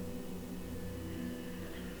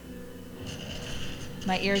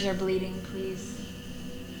 My ears are bleeding, please.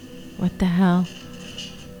 What the hell?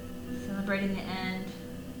 Celebrating the end.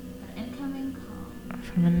 An incoming call.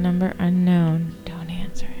 From a number unknown. Don't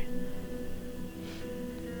answer it.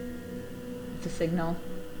 It's a signal.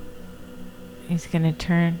 He's going to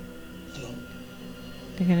turn.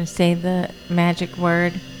 They're going to say the magic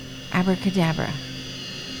word, abracadabra.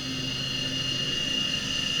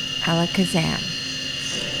 Alakazam.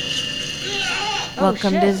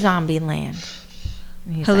 Welcome to Zombie Land.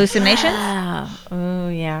 Hallucinations? Like, oh,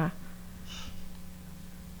 yeah.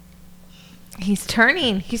 He's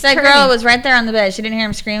turning. That girl was right there on the bed. She didn't hear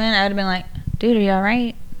him screaming. I would have been like, dude, are you all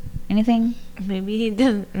right? Anything? Maybe he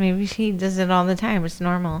doesn't. Maybe she does it all the time. It's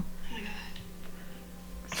normal. Oh my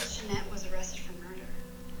God. So Jeanette was arrested for murder.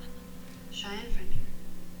 Cheyenne friend.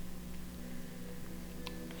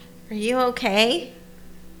 Are you okay?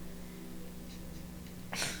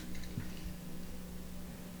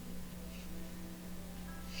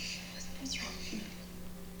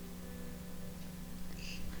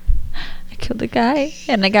 I killed a guy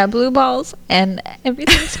and I got blue balls and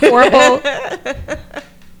everything's horrible.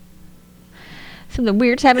 Something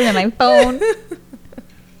weird's happening on my phone. I'm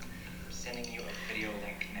sending you a video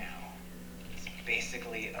link now. It's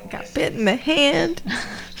basically a Got bit in the hand.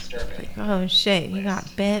 Like, oh shit, you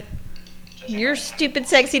got bit. Your stupid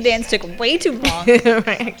sexy dance took way too long.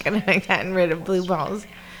 I could have gotten rid of blue balls.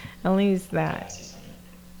 At least that.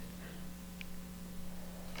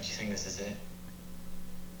 Do you think this is it?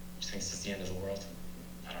 Do you think this is the end of the world?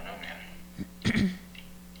 I don't know, man.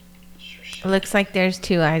 It looks like there's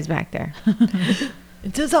two eyes back there.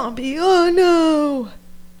 It's a zombie. Oh no.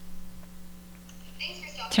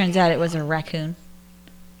 Turns out it was a raccoon.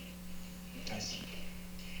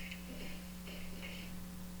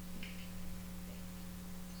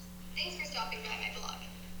 Thanks for stopping by my blog.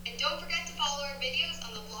 And don't forget to follow our videos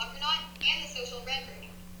on the Bloggernaut and the Social Red Room.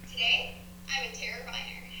 Today, I'm a Tara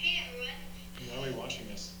Reiner. Hey everyone. Why are we watching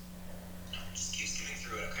this? Just keep skimming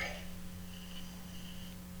through it.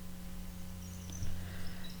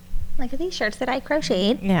 Look at these shirts that I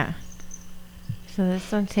crocheted. Yeah. So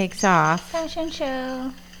this one takes off. Fashion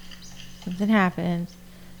show. Something happens.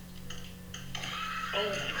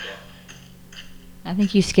 I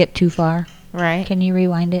think you skipped too far. Right. Can you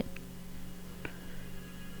rewind it?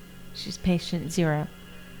 She's patient 0.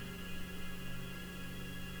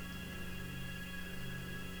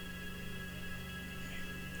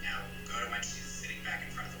 Now, go to when she's sitting back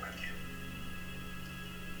in front of the webcam.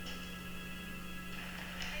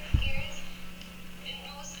 My ears and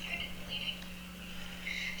nose started bleeding.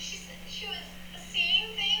 She said she was seeing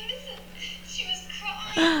things and she was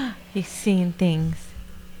crying. He's seeing things.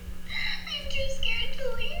 I'm too scared to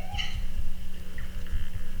leave.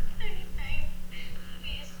 I'm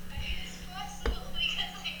be as quiet as possible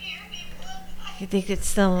because I hear people outside. You think it's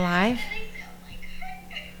still alive? And I sound like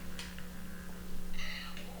her.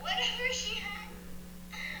 Whatever she had,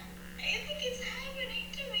 I think it's happening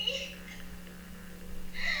to me.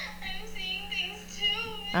 I'm seeing things too.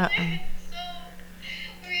 And they're so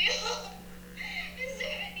real. Is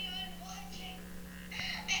there anyone watching?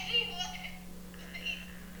 Anyone? Please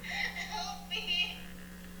help me.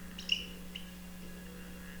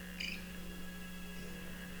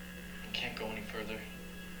 I can't go any further.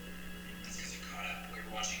 That's because you're caught up. What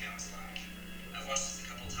you're watching now is live. I've watched this a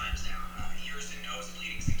couple times now. Ears and nose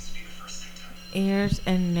bleeding seems to be the first symptom. Ears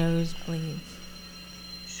and nose bleeds.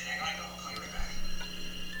 Shit, I gotta go. I'll call you right back.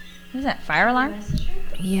 What is that, fire alarm?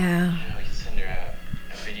 Yeah. We can send her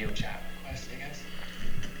a video chat request, I guess.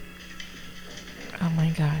 Oh my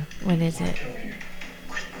God. What is it? Get over here.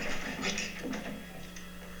 Quick.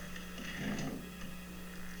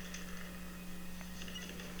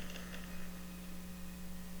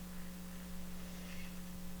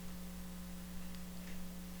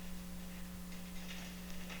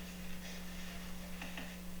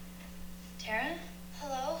 Tara?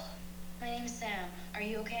 Hello? My name's Sam. Are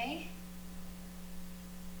you okay?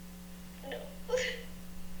 No.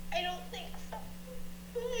 I don't think so.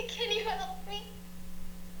 Can you help me?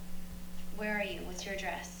 Where are you? What's your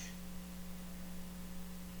address?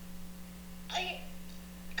 I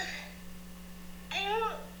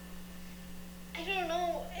don't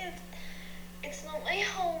know. It's not my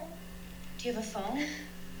home. Do you have a phone?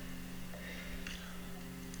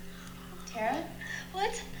 Tara?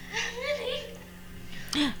 What's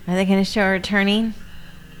happening? Are they going to show her turning?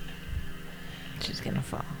 She's going to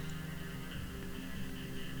fall.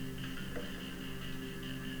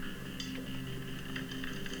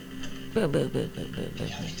 Boo, boo, boo, boo, boo, boo. Yeah,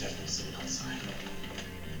 he's definitely sitting outside.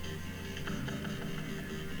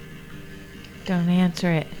 Don't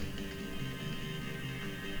answer it.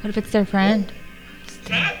 What if it's their friend?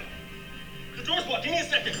 Dad? The door's locked. Give me a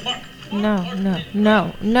second. Mark. No.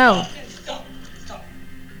 Stop.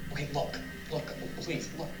 Okay, look, please,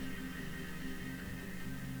 look.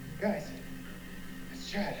 Guys,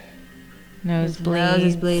 it's Chad. Nose His nose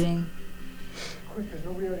is bleeds. bleeding. Quick, there's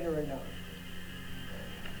nobody out here right now.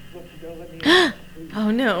 Look, you gotta let me in. Please.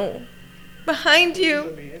 Oh no. Behind you.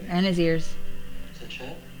 Let me in. And his ears. Is that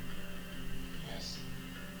Chad? Yes.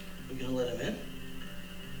 We gonna let him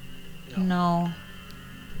in? No.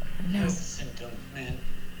 No. That's the symptom, man.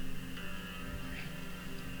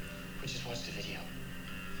 We just watched the video.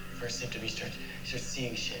 First symptom, you start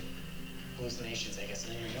seeing shit. Hallucinations, I guess,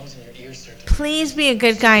 and then your nose and your ears start to... Please be a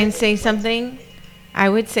good guy and say something. I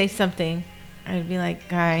would say something. I'd be like,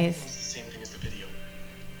 guys, It's the same thing as the video.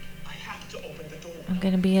 I have to open the door. I'm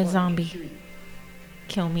gonna be a Mark, I zombie. hear you.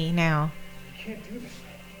 Kill me now. You can't do this.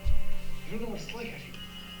 You don't know what it's like out here.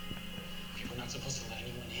 Okay, we're not supposed to let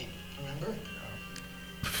anyone in, remember?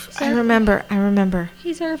 I remember.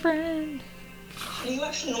 He's our friend. Do you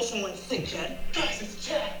actually know someone sick, Chad? Guys, it's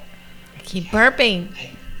Chad! I keep burping.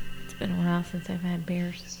 Hey, It's been a while since I've had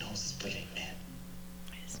beers. his nose is bleeding, man.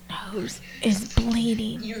 His nose is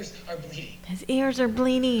bleeding. Ears are bleeding. His ears are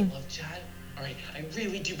bleeding. Love Chad? Alright, I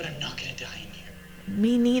really do, but I'm not gonna die in here.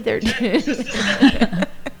 Me neither, dude. They're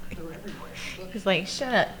everywhere. Look, He's like,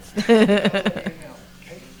 shut up. okay now,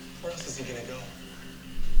 okay? Where else is he gonna go?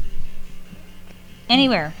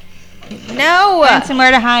 Anywhere. No! Find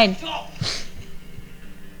somewhere to hide.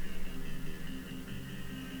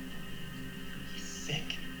 He's sick.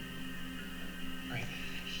 Right?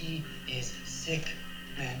 He is sick,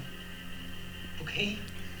 man. Okay?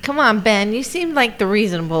 Come on, Ben. You seem like the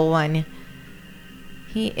reasonable one.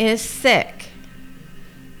 He is sick.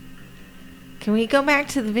 Can we go back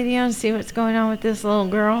to the video and see what's going on with this little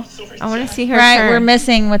girl? I want to see her Right, turn. we're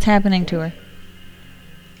missing what's happening to her.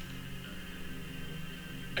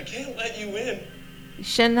 I can't let you in. You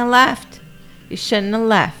shouldn't have left. You shouldn't have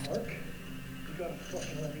left. Mark, you gotta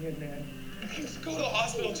fucking let me in, man. Let's go to the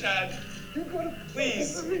hospital, Chad. You gotta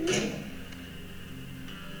Please.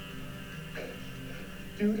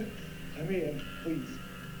 Dude, let me in, please.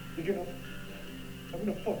 I'm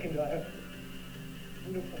gonna fucking die.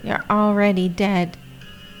 You're already dead.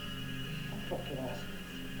 Fucking awesome.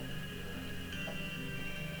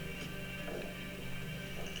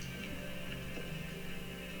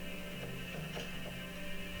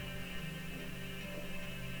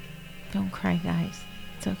 Don't cry, guys.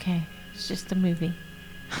 It's okay. It's just a movie.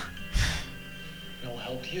 No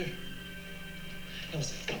help here? No,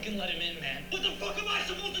 fucking let him in, man. What the fuck am I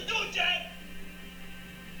supposed to do, Dad?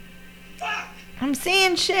 Fuck! I'm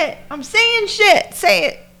saying shit. I'm saying shit. Say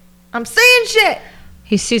it. I'm saying shit.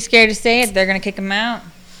 He's too scared to say it. They're going to kick him out.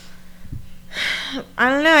 I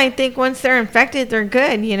don't know. I think once they're infected, they're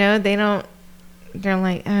good. You know, they're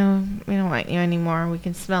like, oh, we don't want you anymore. We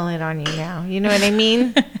can smell it on you now. You know what I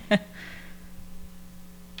mean?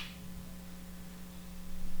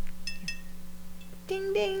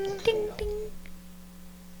 Ding, ding, ding, ding.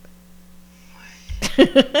 Mark,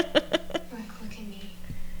 look at me.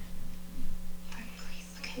 Mark, please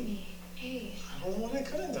look at me. Hey. I don't know what I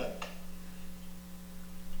could have done.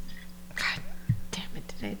 God damn it.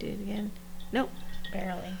 Did I do it again? Nope.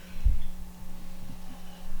 Barely.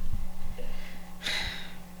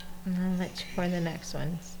 And I'll let you pour the next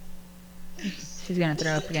ones. She's going to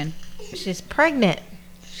throw up again. She's pregnant.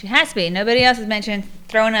 She has to be. Nobody else has mentioned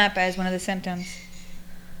throwing up as one of the symptoms.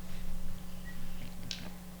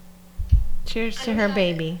 Cheers to her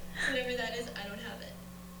baby. Whatever that is, I don't have it.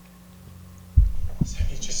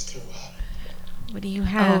 Sammy just threw up. What do you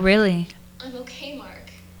have? Oh, really? I'm okay,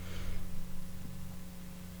 Mark.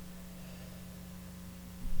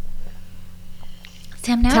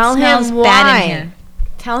 Sam, now Tell it smells him bad why. in here.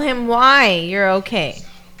 Tell him why you're okay.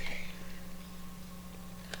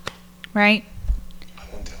 Right? I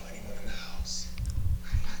won't tell anyone in the house.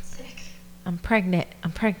 I'm not sick. I'm pregnant.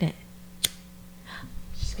 I'm pregnant.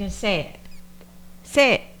 She's gonna say it.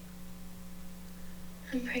 Say it.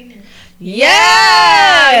 I'm pregnant.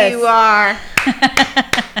 Yeah, you are.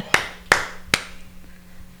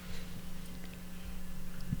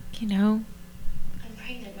 You know, I'm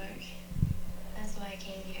pregnant, Mark. That's why I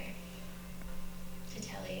came here. To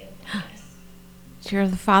tell you, I guess. you're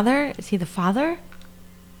the father. Is he the father?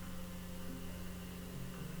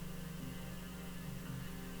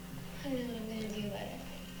 I don't know what I'm gonna do about it.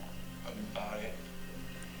 About it.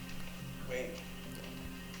 Wait.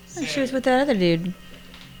 Oh, she was with that other dude.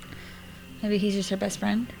 Maybe he's just her best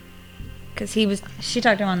friend. Because she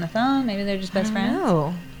talked to him on the phone. Maybe they're just best friends.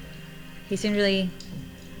 Oh. He seemed really.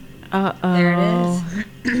 Uh-oh. There it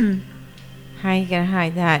is. How you gonna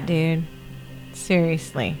hide that, dude?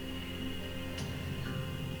 Seriously.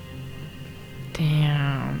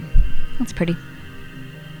 Damn. That's pretty.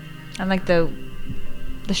 I like the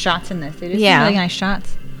shots in this. They just Yeah. really nice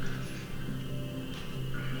shots.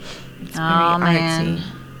 It's Oh, very man. artsy.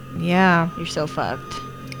 Yeah. You're so fucked.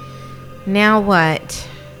 Now what?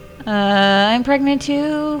 I'm pregnant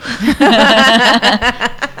too.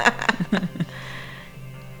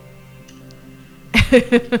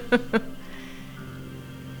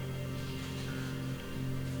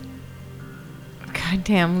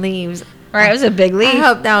 Goddamn leaves. Right, it was a big leaf. I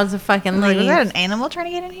hope that was a fucking leaf. Like, was that an animal trying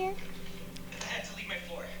to get in here? I had to leave my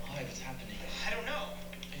floor. Why? What's happening? I don't know.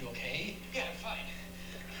 Are you okay? Yeah, I'm fine.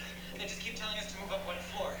 They just keep telling us to move up one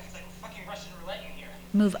floor. It's like we're fucking Russian roulette in here.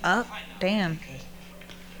 Move up? Damn.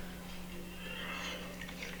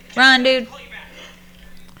 Run, dude.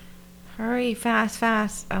 Hurry, fast,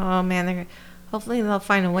 fast. Oh man, hopefully they'll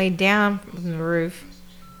find a way down from the roof.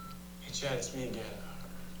 Hey, Chad, it's me again.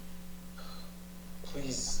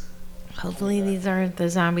 Please. Hopefully these aren't the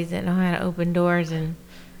zombies that know how to open doors and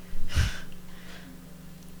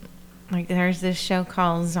like there's this show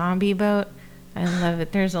called Zombie Boat. I love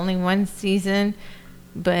it. There's only one season,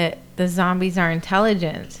 but the zombies are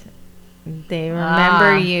intelligent. They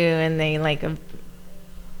remember you and they like,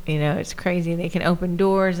 you know, it's crazy. They can open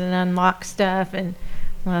doors and unlock stuff. And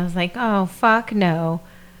I was like, oh, fuck no.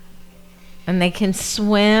 And they can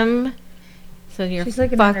swim. So you're She's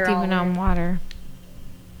looking fucked at her even all on weird. water.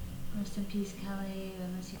 Rest in peace, Kelly.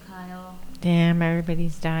 I miss you, Kyle. Damn,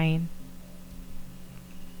 everybody's dying.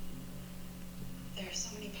 There are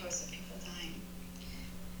so many posts of people dying.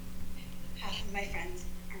 Half of my friends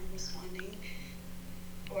aren't responding,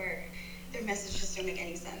 or their messages don't make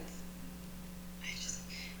any sense. I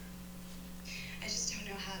just don't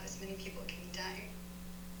know how this many people can be dying.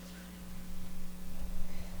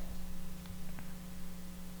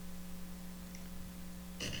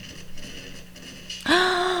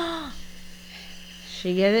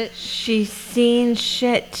 she get it? She's seen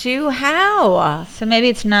shit too. How? So maybe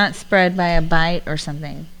it's not spread by a bite or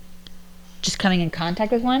something. Just coming in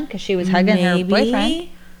contact with one because she was hugging her boyfriend.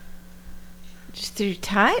 Just through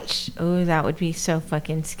touch? Oh, that would be so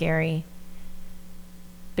fucking scary.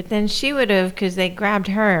 But then she would have, because they grabbed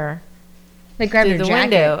her. They grabbed her jacket.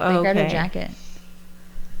 Window. They grabbed her jacket.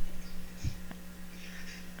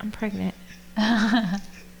 I'm pregnant.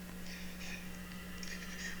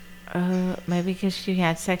 Maybe because she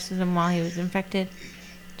had sex with him while he was infected.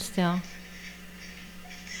 Still.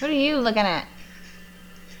 What are you looking at?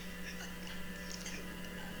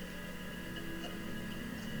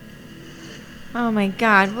 Oh my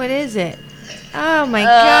God, what is it? Oh my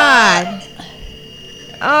God.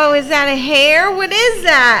 Oh, is that a hair? What is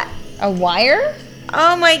that? A wire?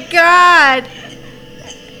 Oh my God.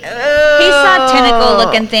 Oh. He saw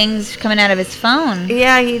tentacle-looking things coming out of his phone.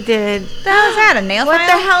 Yeah, he did. What the hell is that, a nail file? What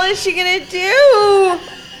the hell is she gonna do?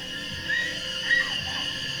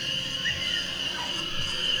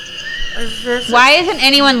 Why isn't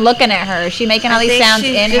anyone looking at her? Is she making all these sounds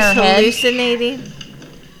in her head? Hallucinating.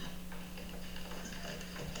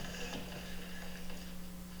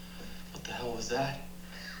 What the hell was that?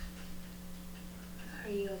 Are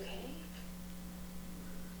you okay?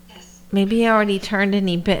 Yes. Maybe he already turned and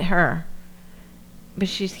he bit her. But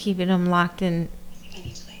she's keeping him locked in. I think I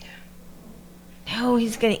need to lay down. No,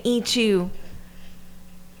 he's gonna eat you.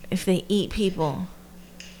 If they eat people.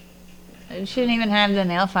 She shouldn't even have the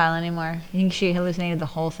nail file anymore. You think she hallucinated the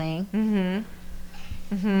whole thing?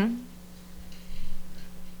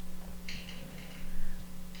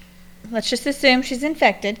 Let's just assume she's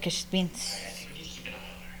infected because she's being.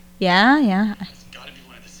 Yeah.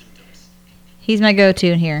 He's my go-to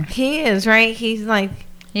in here. He is, right? He's like.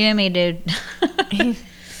 You and me, dude.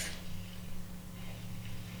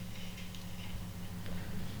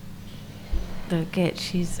 Look at,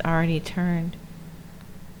 she's already turned.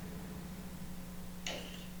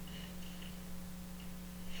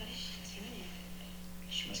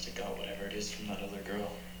 She must have got whatever it is from that other girl.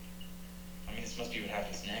 I mean, this must be what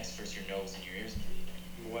happens next. First your nose and your ears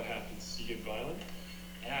bleed. What happens? You get violent?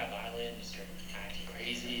 Yeah, violent. You start acting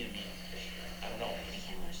crazy. I mean, I don't know.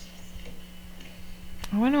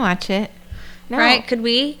 I want to watch it. No. Right? Could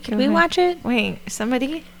we watch it? Wait,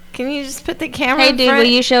 somebody? Can you just put the camera Hey, in dude, front? will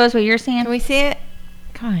you show us what you're seeing? Can we see it?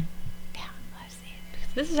 Come on. Yeah, let's see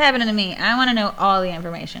it. This is happening to me. I want to know all the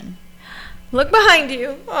information. Look behind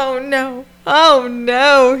you. Oh, no. Oh,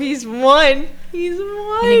 no. He's won. He's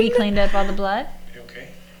won. You think he cleaned up all the blood? Are you okay?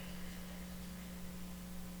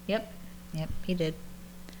 Yep, he did.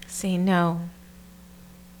 Say no.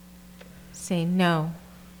 Say no.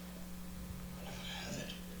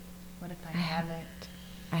 What if I have it?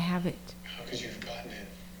 I have it. How could you have gotten it?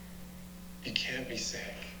 You can't be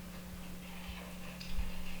sick.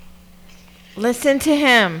 Listen to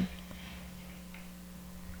him.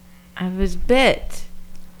 I was bit.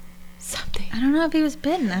 Something. I don't know if he was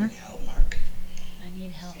bitten. I need help, Mark. I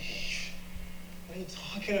need help. What are you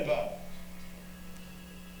talking about?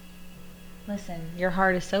 Listen, your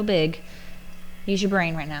heart is so big. Use your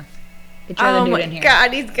brain right now. Get your other dude in here. Oh my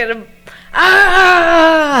God, he's gonna.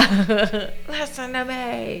 Ah! Listen to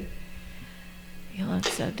me. You look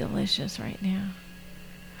so delicious right now.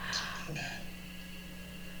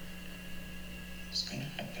 What's gonna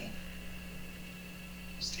happen?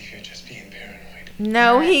 Steve, you're just being paranoid.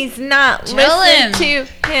 No, he's not. Tell Listen him.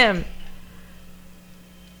 to him.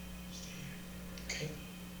 Okay.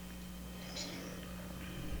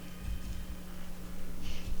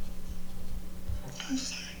 I'm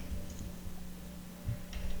sorry.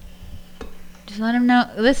 Just let him know.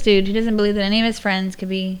 This dude, he doesn't believe that any of his friends could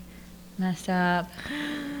be messed up.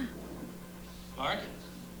 Mark?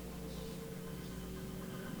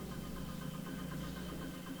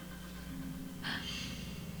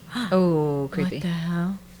 Oh, creepy. What the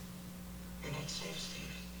hell? You're not safe, Steve.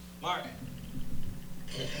 Mark?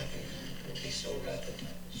 What happened? It'll be so rapid,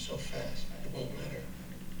 so fast, it won't matter.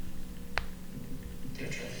 They're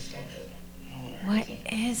trying to stop it. What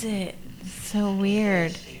is it? It's so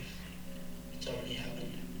weird. Steve, it's already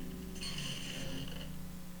happened.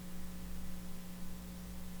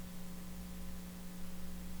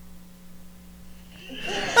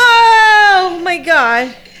 Oh my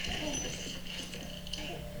God.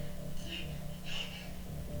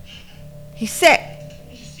 He's sick.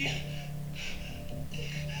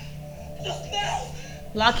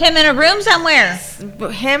 Lock him in a room somewhere.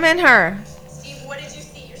 Him and her. Steve, what did you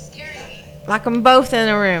see? You're scaring me. Lock them both in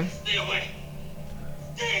a room. Stay away!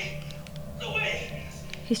 Stay away!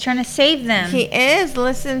 He's trying to save them. He is.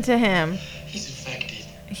 Listen to him. He's infected.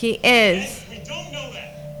 He is. We don't know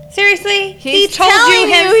that. Seriously? He's he told you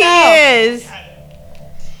himself. He is.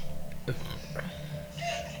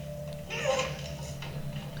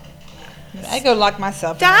 I go lock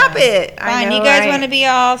myself. Stop it. Fine, I know, you guys right? want to be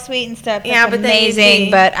all sweet and stuff. Yeah, That's but then you amazing.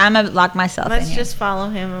 see- But I'm gonna lock myself Let's in here. just follow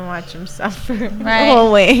him and watch him suffer Right. the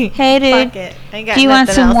whole way. Hey, dude. Fuck it. I got Do you want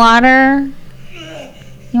nothing some else. water?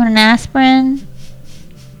 You want an aspirin?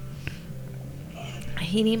 A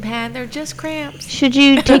heating pad. They're just cramps. Should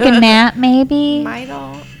you take a nap, maybe?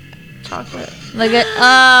 Midol. Chocolate. Look at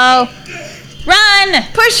run!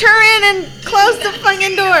 Push her in and close the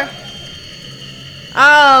fucking door.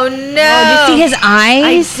 Oh no! Oh, did you see his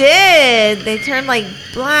eyes? I did. They turned like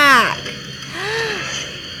black.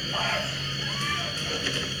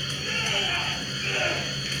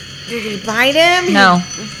 Did he bite him? No.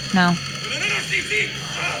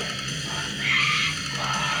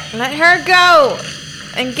 Let her go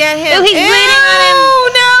and get him. Oh, he's bleeding on him.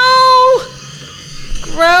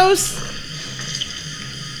 No! Gross.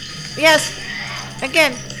 Yes.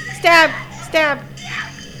 Again. Stab.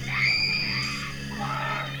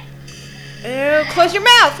 Ew, close your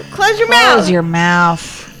mouth. Close your mouth. Close your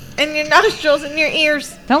mouth. And your nostrils and your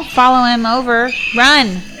ears. Don't follow him over.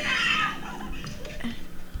 Run.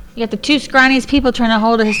 You got the two scrawniest people trying to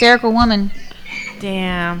hold a hysterical woman.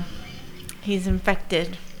 Damn. He's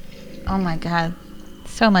infected. Oh my God.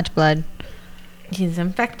 So much blood. He's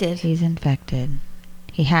infected. He's infected.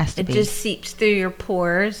 He has to be. It just seeps through your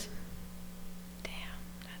pores. Damn,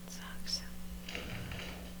 that sucks.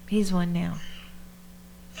 He's one now.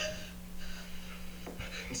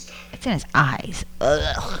 It's in his eyes.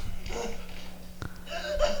 Ugh.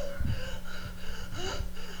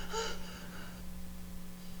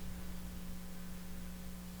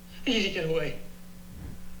 I need to get away.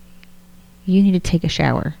 You need to take a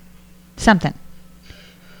shower. Something.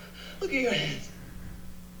 Look at your hands.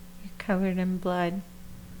 You're covered in blood.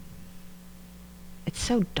 It's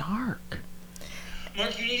so dark.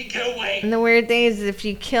 Mark, you need to get away. And the weird thing is, if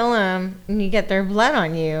you kill them and you get their blood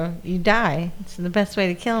on you, you die. So the best way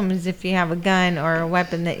to kill them is if you have a gun or a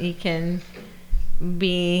weapon that you can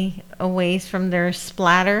be away from their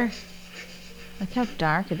splatter. Look how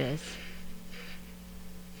dark it is.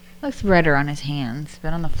 Looks redder on his hands,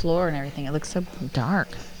 but on the floor and everything, it looks so dark.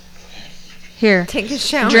 Here, take a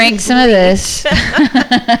shower. Drink some of this.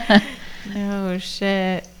 No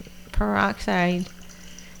shit. Peroxide.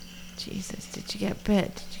 Jesus, did you get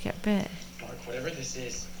bit? Mark, whatever this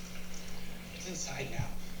is, it's inside now.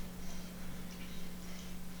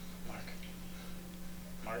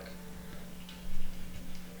 Mark.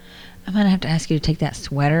 I'm gonna have to ask you to take that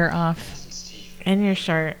sweater off. And your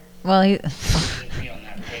shirt. Well,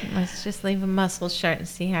 let's just leave a muscle shirt and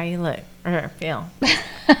see how you look or feel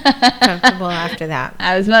comfortable after that.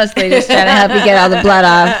 I was mostly just trying to help you get all the blood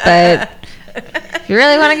off, but if you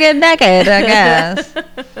really want to get naked, I guess.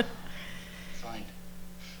 Fine.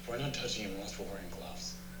 We're not touching him unless we're wearing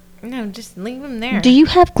gloves. No, just leave him there. Do you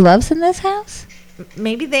have gloves in this house?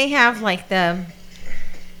 Maybe they have like the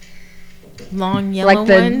long yellow like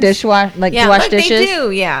the ones. dishwash, like yeah, to wash like dishes. They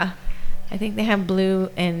do, yeah. I think they have blue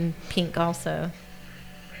and pink also.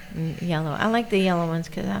 And yellow. I like the yellow ones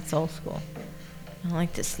because that's old school. I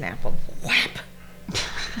like to snap them. Whap.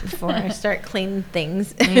 Before I start cleaning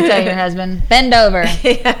things. You tell your husband, bend over.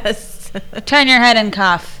 Yes. Turn your head and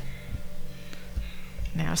cough.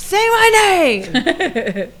 Now say my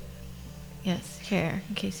name. Yes, here,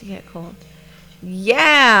 in case you get cold.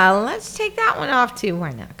 Yeah, let's take that one off too.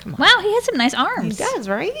 Why not? Come on. Wow, he has some nice arms. He does,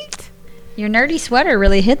 right? Your nerdy sweater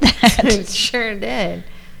really hit that. It sure did.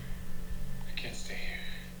 I can't stay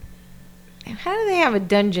here. How do they have a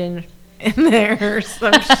dungeon in there or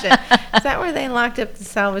some shit? Is that where they locked up the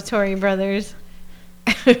Salvatore brothers?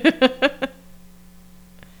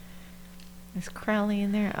 Is Crowley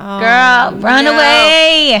in there? Oh, Girl, run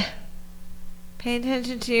away. Pay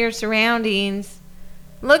attention to your surroundings.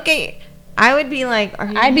 Look at. I would be like,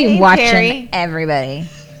 I'd be watching everybody.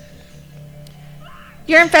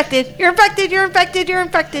 You're infected. You're infected. You're infected. You're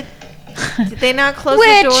infected. Did they not close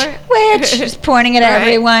Witch, the door? witch. Just pointing at Right.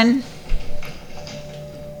 everyone.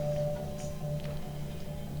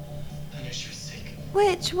 I knew she was sick.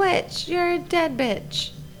 Witch, you're a dead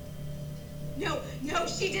bitch. No,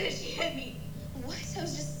 she did it. She hit me. What? I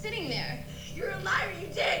was just sitting there. You're a liar. You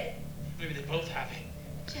did. Maybe they both have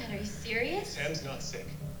it. Chad, are you serious? Sam's not sick.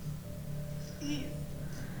 Please.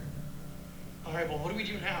 All right, well, what do we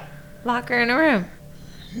do now? Lock her in a room.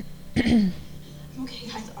 Okay,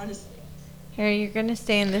 guys, honestly. Here, you're gonna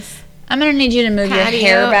stay in this. I'm gonna need you to move your patio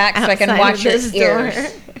hair back so I can outside watch of your this door.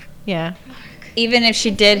 ears. Yeah. Even if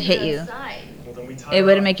she did hit you, Well, then we tie it her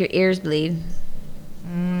wouldn't up. make your ears bleed.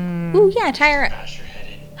 Ooh, yeah, tie her up. Bash your head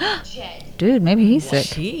in. Jed. Dude, maybe he's sick.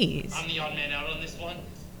 Jeez. I'm the odd man out on this one.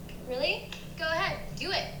 Really? Go ahead.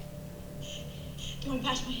 Do it. Don't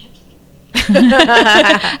bash my head.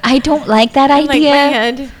 I don't like that I like idea. my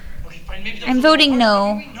head. Okay, fine, maybe I'm voting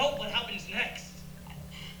no. We know what happens next.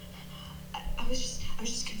 I was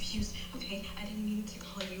just confused. Okay, I didn't mean to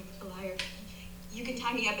call you a liar. You can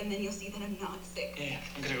tie me up and then you'll see that I'm not sick. Yeah,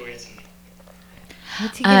 I'm gonna go get some.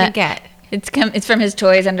 What's he gonna get? It's from his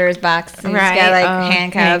toys under his box. He's Right. got like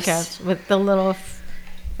handcuffs. with the little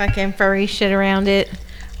fucking furry shit around it.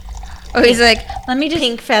 Oh, he's like, let me just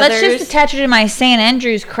Pink let's feathers. just attach it to my St.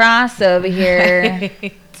 Andrew's cross over here.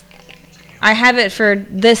 I have it for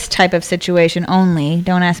this type of situation only.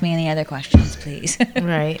 Don't ask me any other questions, please.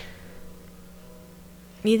 Right.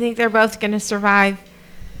 You think they're both gonna survive?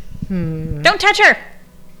 Don't touch her.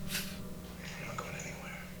 I'm not going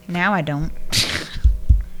anywhere. Now I don't.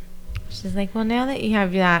 She's like, well, now that you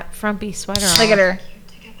have that frumpy sweater on. Look at her.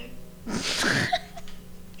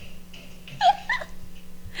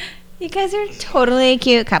 You guys are totally a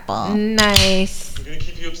cute couple. Nice. We're gonna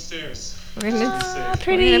keep you upstairs. We're gonna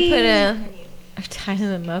pretty. put tie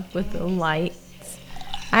them up with the lights.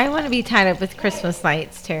 I want to be tied up with Christmas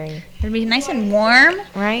lights, Terry. It'll be nice and warm.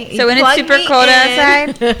 Right? So when it's plug super me cold in.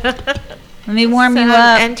 outside, let me warm So you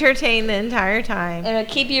I'm up. entertained the entire time. It'll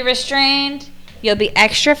keep you restrained. You'll be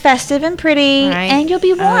extra festive and pretty, Right? and you'll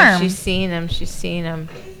be warm. Oh, she's seeing him. She's seeing him.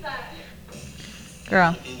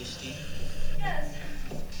 Girl.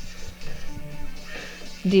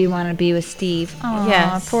 Do you want to be with Steve? Oh,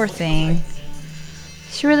 Yes. poor thing.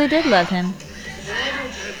 She really did love him.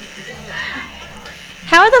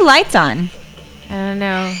 How are the lights on? I don't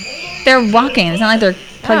know. They're walking. It's not like they're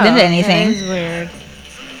plugged into anything. That is weird.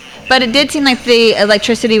 But it did seem like the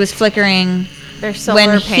electricity was flickering Their solar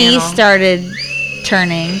when panel. he started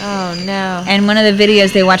turning. Oh no. And one of the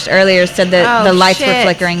videos they watched earlier said that Oh, the lights were shit.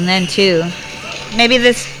 flickering then too. Maybe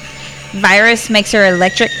this virus makes her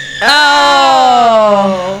electric.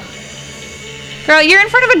 Oh. Girl, you're in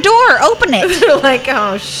front of a door. Open it. Like,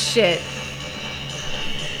 oh shit.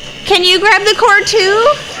 Can you grab the cord too?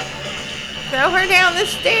 Throw her down the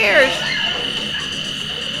stairs.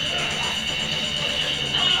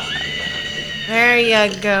 There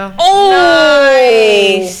you go. Oh.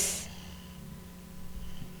 Nice.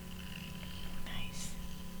 Nice.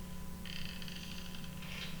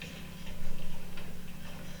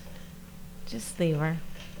 Just leave her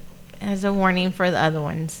as a warning for the other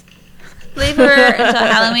ones. Leave her until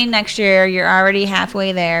Halloween next year. You're already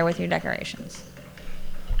halfway there with your decorations.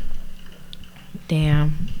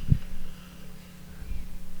 Damn.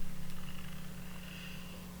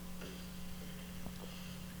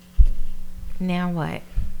 Now what?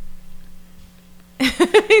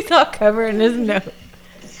 He's all covered in his nose.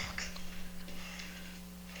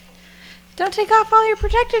 Don't take off all your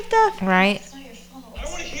protective stuff. Right? I don't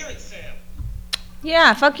want to hear it, Sam.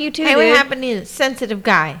 Yeah, fuck you too, Hey, dude. what happened to the sensitive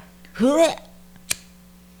guy? Get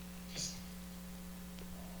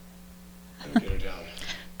her down.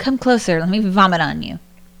 Come closer. Let me vomit on you.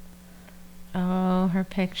 Oh, her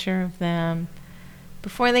picture of them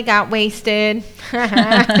before they got wasted.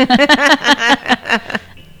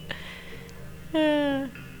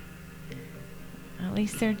 At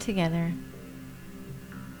least they're together.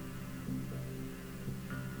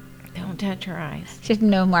 Don't touch her eyes. She has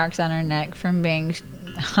no marks on her neck from being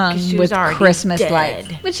hung 'Cause she was with already Christmas dead. lights.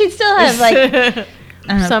 But she'd still have like I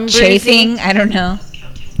don't know, Some chafing. bruising. I don't know.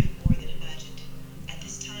 Count has been more than imagined. At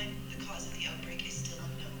this time, the cause of the outbreak is still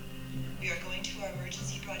unknown. We are going to our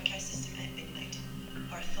emergency broadcast system at midnight.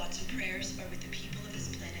 Our thoughts and prayers are with the people of this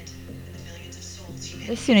planet and the millions of souls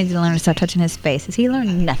humanity This soon needs to learn to stop touching his face. Has he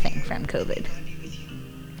learned nothing from COVID?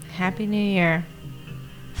 Happy New Year.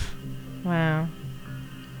 Wow.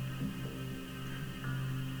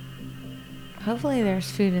 Hopefully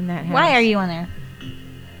there's food in that house. Why are you on there?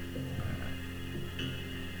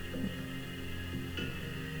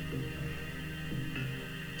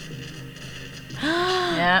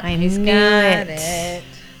 Yep, I he's knew got it. it.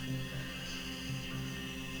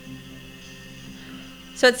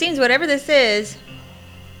 So it seems whatever this is,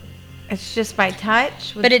 It's just by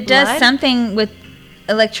touch? With but it does blood? something with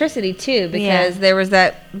electricity too, because there was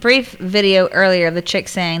that brief video earlier of the chick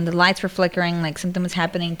saying the lights were flickering, like something was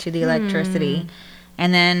happening to the electricity.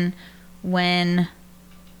 And then when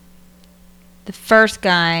the first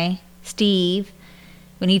guy, Steve,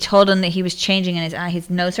 when he told him that he was changing in his eye, his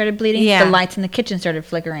nose started bleeding, Yeah. the lights in the kitchen started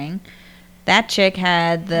flickering. That chick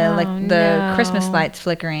had the Oh, the Christmas no. lights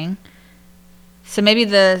flickering. So maybe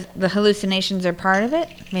the hallucinations are part of it?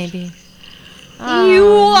 Maybe.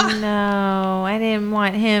 Oh, no. I didn't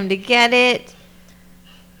want him to get it.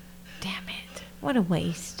 Damn it. What a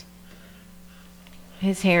waste.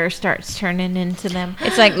 His hair starts turning into them.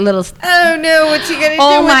 It's like little. Oh no! What's he gonna do?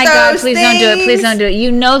 Oh my God! those Please things? don't do it! Please don't do it!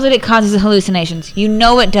 You know that it causes hallucinations. You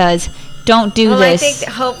know it does. Don't do Well, this. I think that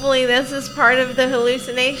hopefully this is part of the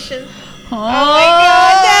hallucination. Oh, my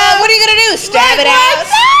God! No. What are you gonna do? Stab it out?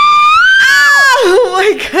 Oh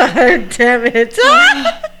my God! Damn it!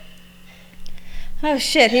 Oh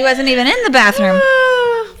shit! He wasn't even in the bathroom.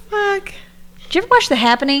 Oh fuck! Did you ever watch The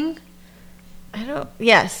Happening? I don't.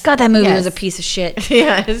 Yes. God, that movie Yes. was a piece of shit.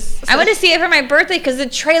 Yes. I went to see it for my birthday because the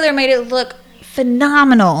trailer made it look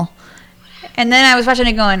phenomenal. And then I was watching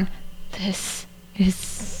it going, this is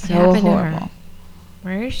so happened to her? horrible.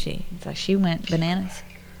 Where is she? It's like she went bananas.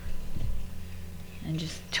 And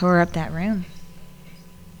just tore up that room.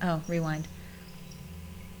 Oh, rewind.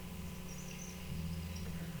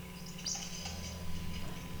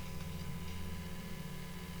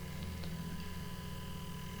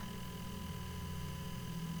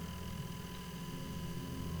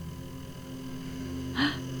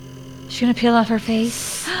 She's gonna peel off her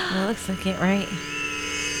face. It looks like it, right?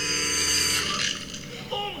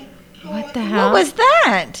 What the hell? What was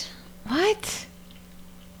that? What?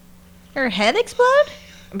 Her head explode?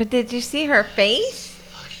 But did you see her face?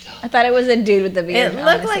 I thought it was a dude with the beard. It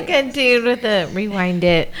looked like a dude with a rewind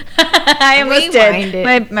it. I almost Rewind did.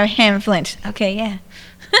 it. My hand flinched. Okay, yeah.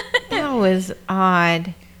 That was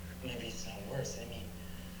odd. Maybe it's not worse. I mean,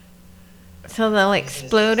 So they'll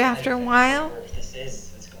explode after a while? if this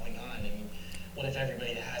is what's going on, I mean, what if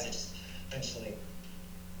everybody that has it just eventually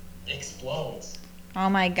explodes? Oh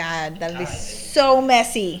my God, that would be so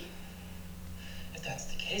messy. If that's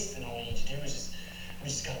the case, then all we need to do is we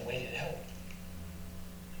just gotta wait it out.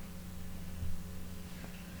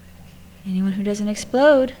 Anyone who doesn't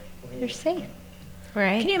explode, you're safe.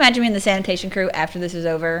 Right? Can you imagine being the sanitation crew after this is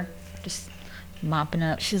over? Just mopping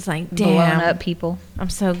up. She's like, blowing damn. up people. I'm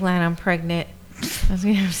so glad I'm pregnant. I was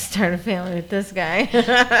going to start a family with this guy.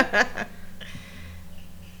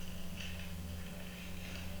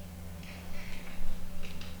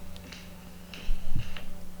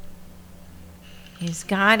 He's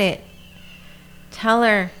got it. Tell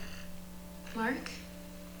her. Mark?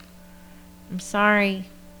 I'm sorry.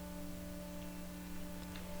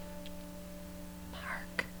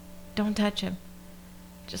 Mark. Don't touch him.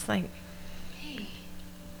 Just like. Hey.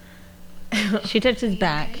 She touched his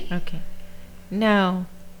back. Okay. No.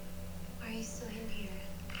 Why are you still in here?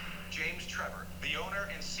 James Trevor, the owner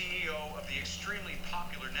and CEO of the extremely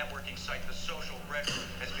popular networking site The Social Red Room,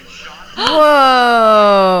 has been shot.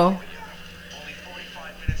 Whoa. Only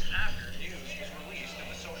 45 minutes after news was released of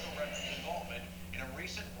the Social Red Room's involvement in a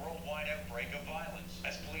recent worldwide outbreak of violence,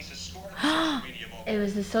 as police escorted the social media mogul. It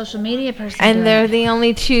was the social media person. And doing they're it. the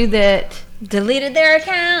only two that deleted their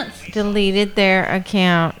accounts. deleted their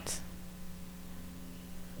account.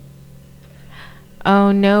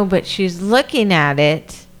 Oh no, but she's looking at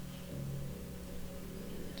it.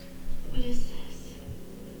 What is this?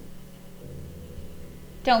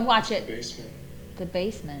 Don't watch it. Basement. The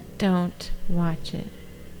basement. Don't watch it.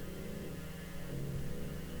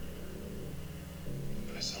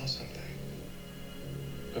 I saw something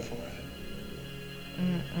before it.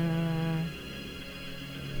 Mm-mm.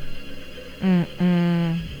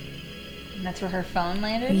 And that's where her phone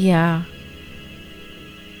landed? Yeah.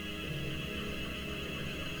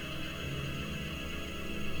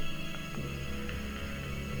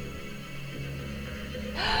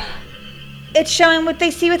 It's showing what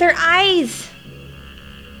they see with their eyes.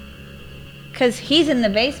 Because he's in the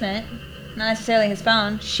basement. Not necessarily his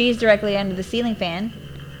phone. She's directly under the ceiling fan.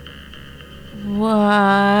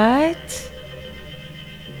 What?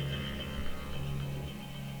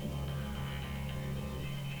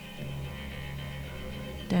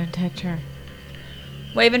 Don't touch her.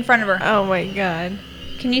 Wave in front of her. Oh my god.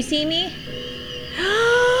 Can you see me?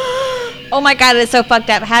 Oh my God, it's so fucked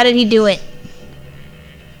up. How did he do it?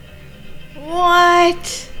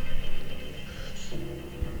 What?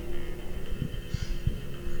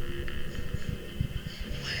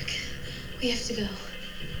 We have to go.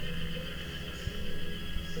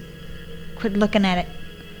 Quit looking at it.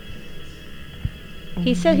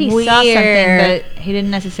 He said he saw something, Weird. but he didn't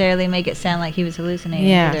necessarily make it sound like he was hallucinating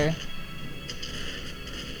Yeah. either.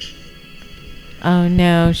 Oh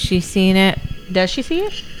no, she's seen it. Does she see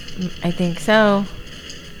it? I think so.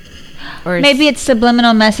 Or Maybe it's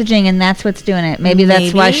subliminal messaging and that's what's doing it. Maybe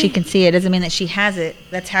that's why Maybe. she can see it. Doesn't mean that she has it.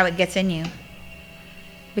 That's how it gets in you.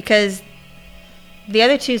 Because the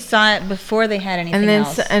other two saw it before they had anything and then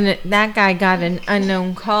else. and that guy got an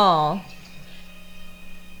unknown call.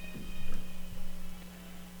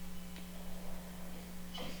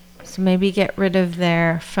 So maybe get rid of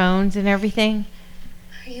their phones and everything.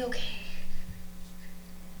 Are you okay?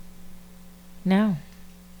 No.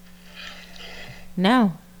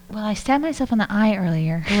 No. Well, I stabbed myself in the eye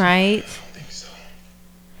earlier. Right.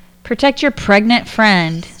 Protect your pregnant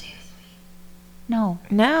friend. No.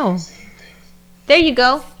 No. There you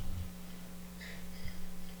go.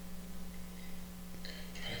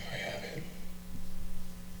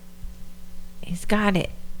 He's got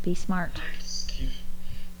it. Be smart. Steve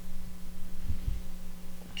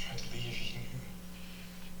tried to leave.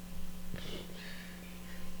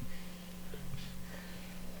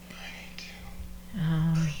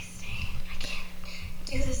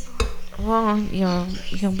 Do this alone. Well,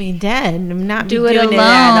 you'll be dead. I'm not Do it doing alone. it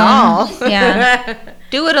at all. Yeah.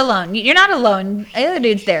 Do it alone. You're not alone. The other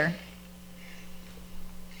dude's there.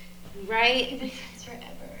 Right? We've been friends forever.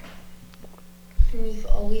 And you've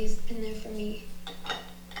always been there for me.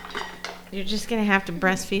 You're just going to have to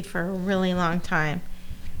breastfeed for a really long time.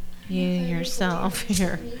 You yourself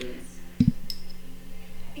here.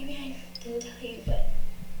 Maybe I didn't tell you, but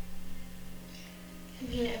you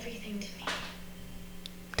mean everything to me.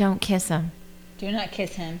 Don't kiss him. Do not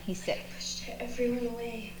kiss him. He's sick. I pushed everyone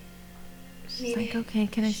away. She's like, okay,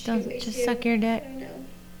 can I still just suck your dick? I don't know.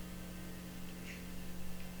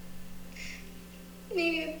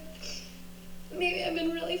 Maybe I've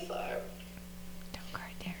been really far. Don't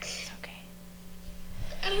cry, there. It's okay.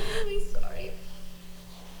 I'm really sorry.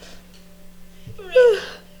 But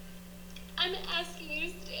I'm asking you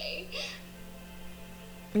to stay.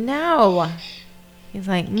 No. He's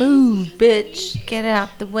like, move, bitch. Get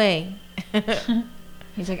out the way.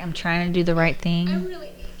 He's like, I'm trying to do the right thing. I really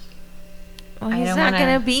need you. Well, he's not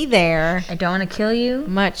going to be there. I don't want to kill you.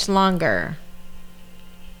 Much longer.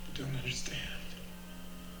 You don't understand.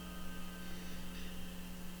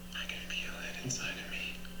 I can feel it inside of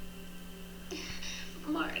me.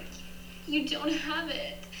 Mark, you don't have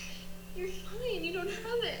it. You're fine. You don't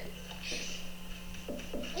have it.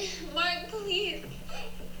 Mark, please.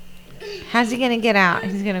 How's he going to get out?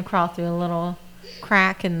 He's going to crawl through a little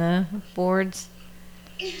crack in the boards.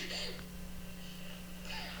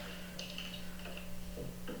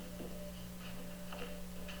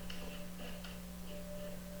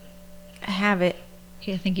 I have it.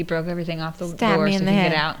 I think he broke everything off the Stab door me so in he the can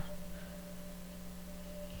head. get out.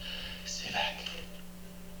 Stay back.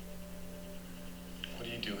 What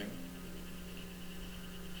are you doing?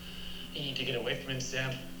 You need to get away from him,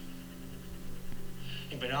 Sam.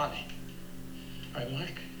 You've been on me. Right,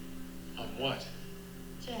 Mark? On what?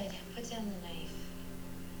 Judd, put down the knife.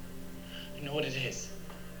 I know what it is.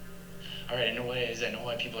 Alright, I know what it is. I know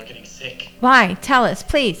why people are getting sick. Why? Tell us,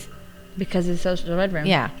 please. Because of the social red room.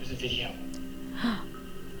 Yeah. There's a video.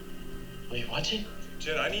 Will you watch it?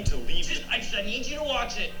 Jed, I need to leave. I need you to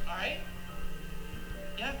watch it, alright?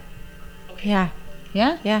 Yeah? Okay. Yeah.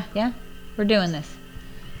 Yeah? Yeah. Yeah? We're doing this.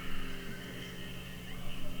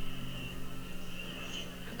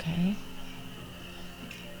 Okay.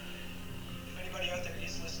 If anybody out there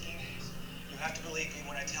is listening, you have to believe me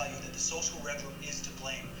when I tell you that the social red room is to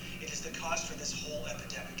blame. It is the cause for this whole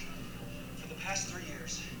epidemic. For the past 3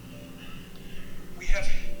 years, we have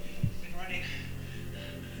been running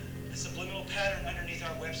a subliminal pattern underneath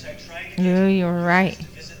our website trying to get You're right. to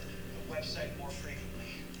visit the website more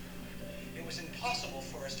frequently. It was impossible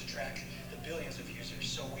for us to track the billions of users,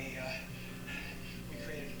 so we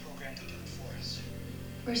created a program to do it for us.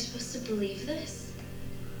 We're supposed to believe this?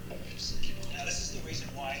 Now, this is the reason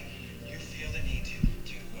why you feel the need to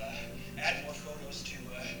add more photos, to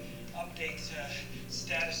update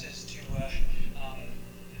statuses, to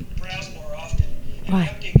browse more often. And Why?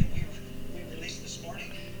 the update that we released this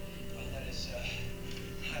morning, well, that is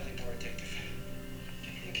highly more addictive.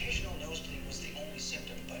 The occasional nosebleed was the only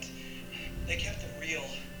symptom, but they kept the real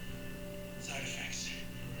side effects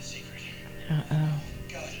a secret. Uh-oh.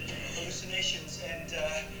 God, hallucinations and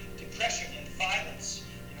depression and violence,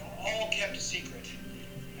 all kept a secret.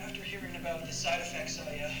 After hearing about the side effects,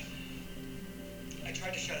 I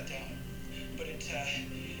tried to shut it down, but it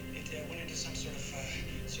went into some sort of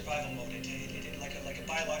survival mode. It like a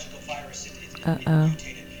biological virus. It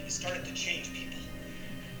mutated. It started to change people.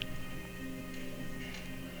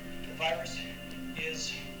 The virus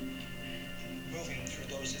is moving through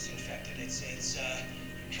those it's infected. It's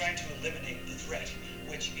trying to eliminate the threat,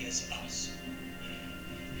 which is us.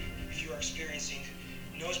 If you are experiencing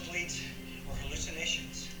nosebleeds or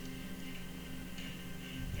hallucinations,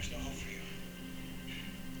 there's no hope for you.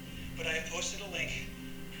 But I have posted a link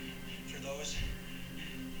for those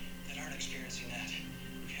that aren't experiencing that,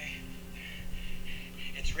 okay?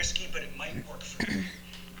 It's risky, but it might work for you.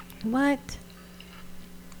 What?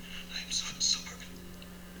 I'm so sorry.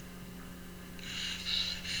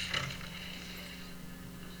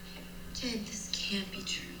 Jed, this can't be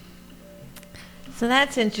true. So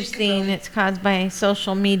that's interesting. It's caused by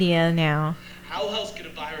social media now. How else could a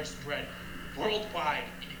virus spread worldwide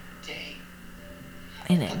in a day?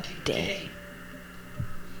 In a day.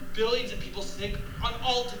 Billions of people sick on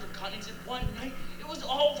all different continents in one night. It was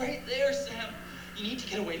all right there, Sam. You need to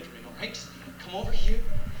get away from him, all right? Just come over here.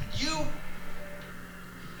 You.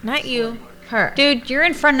 Not you. Her. Dude, you're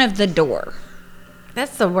in front of the door.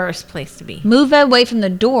 That's the worst place to be. Move away from the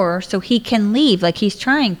door so he can leave like he's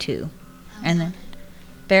trying to. And then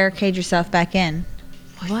barricade yourself back in.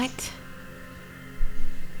 What?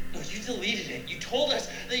 No, you deleted it. You told us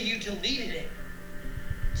that you deleted it.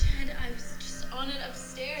 Jed, I was just on it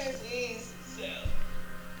upstairs. Please, Sam.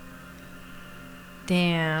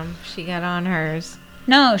 Damn, she got on hers.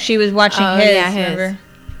 No, she was watching his. Yeah, his. Remember?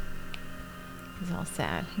 He's all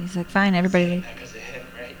sad. He's like, fine, everybody leave. Because of him,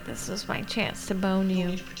 right? This was my chance to bone you.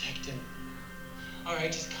 need to protect him. All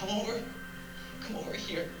right, just come over. Come over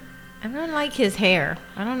here. I don't like his hair.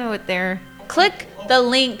 I don't know what they're... Click the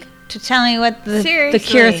link to tell me what the cure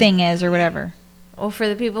Seriously. thing is or whatever. Well, for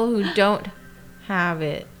the people who don't have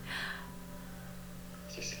it.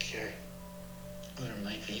 There's a cure. There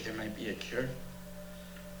might be a cure.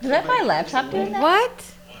 Is that my laptop doing that? What?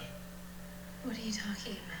 What are you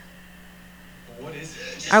talking about? What is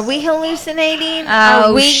it? Are we hallucinating? Oh,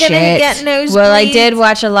 Are we shit. gonna get nosebleeds? Well, I did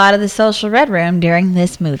watch a lot of the Social Red Room during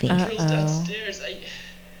this movie. Downstairs.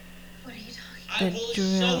 What are you talking I will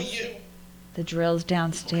show you. The drill's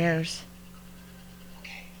downstairs.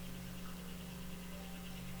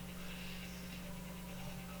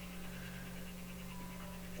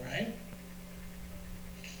 Brian?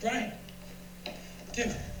 Brian?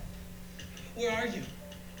 Dude, where are you?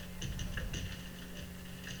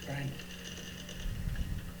 Brian?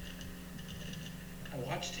 I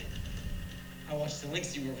watched it. I watched the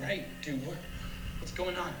links. You were right, dude. What's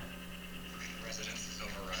going on? Residence is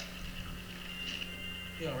overrun.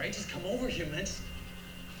 You alright? Just come over here, man.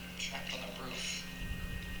 Trapped on the roof.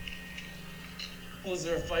 Was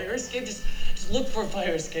there a fire escape? Just look for a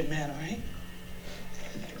fire escape, man, alright?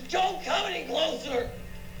 Don't come any closer!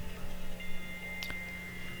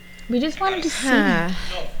 We just wanted to see. No,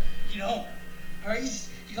 you don't. Alright,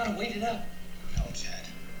 you gotta wait it out. No, Jed.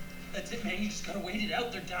 That's it, man. You just gotta wait it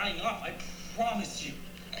out. They're dying off. I promise you.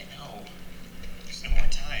 I know. There's no more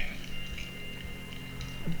time.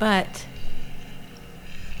 But...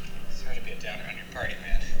 Sorry to be a downer on your party,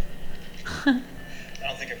 man. I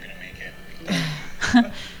don't think I'm gonna make it.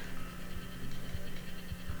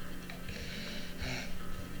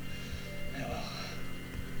 Yeah, well,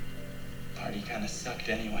 party kinda sucked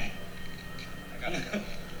anyway. I gotta...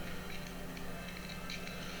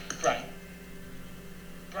 Brian.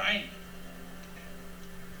 Brian.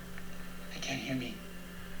 He can't hear me.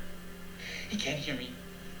 He can't hear me.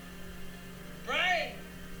 Brian!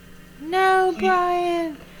 No, Please.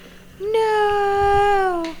 Brian.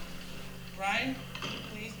 No. Brian?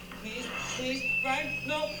 Please, Brian,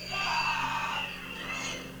 no!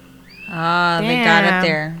 Oh, they got Damn. up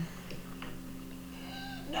there.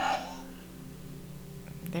 No!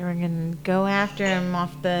 They were going to go after him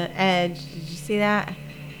off the edge. Did you see that?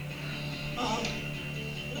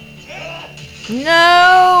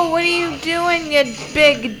 No! What are you doing, you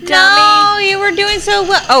big dummy? No, you were doing so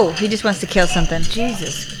well. Oh, he just wants to kill something.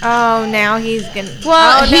 Jesus. Oh, now he's going to...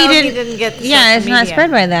 Well, oh, he no, didn't get the Yeah, social it's not media.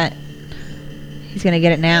 spread by that. He's going to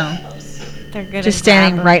get it now. They're gonna Just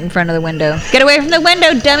standing grab him. right in front of the window. Get away from the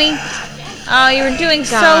window, dummy. Oh, you were doing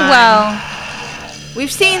so God. well.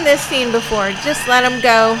 We've seen this scene before. Just let him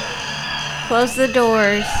go. Close the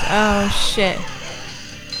doors. Oh, shit.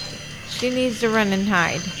 She needs to run and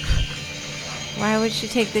hide. Why would she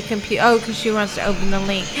take the computer? Oh, because she wants to open the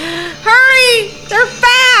link. Hurry! They're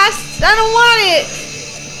fast! I don't want it!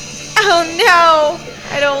 Oh, no.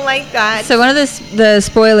 I don't like that. So one of the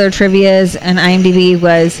spoiler trivias on IMDb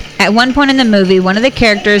was, at one point in the movie, one of the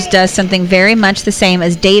characters does something very much the same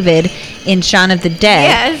as David in Shaun of the Dead.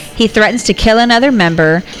 Yes. He threatens to kill another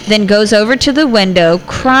member, then goes over to the window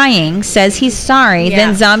crying, says he's sorry, Yeah.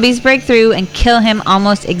 then zombies break through and kill him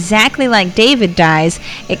almost exactly like David dies,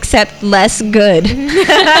 except less good.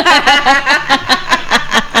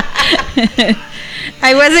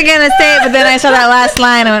 I wasn't going to say it, but then I saw that last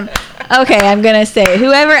line and went, okay, I'm going to say it.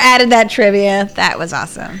 Whoever added that trivia, that was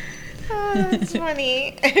awesome. Oh, that's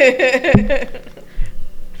funny.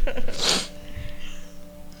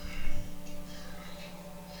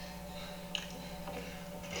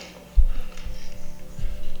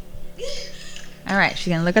 All right, she's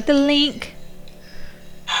going to look at the link.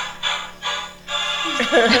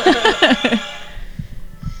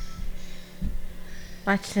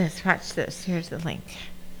 Watch this. Watch this. Here's the link.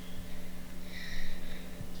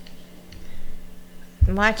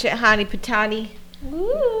 Watch it, hottie patati.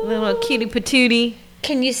 Little cutie patootie.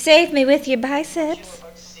 Can you save me with your biceps?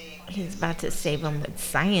 He's about to save him with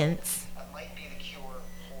science.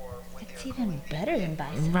 It's even better than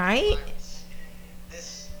biceps. Right?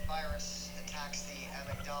 This virus attacks the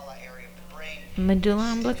amygdala area of the brain.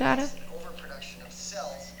 Medulla oblongata? Overproduction of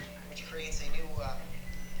cells, which creates a new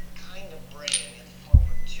kind of brain in the form of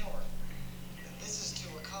a tumor. This is to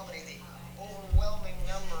accommodate the overwhelming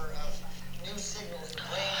number of new signals the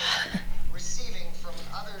brain is receiving from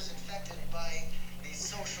others infected by the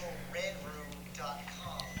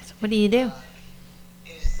socialredroom.com. So what do you do?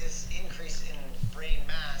 It is this increase in brain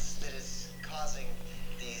mass that is causing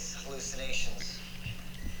these hallucinations.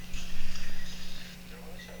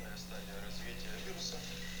 Первоначальная стадия развития вируса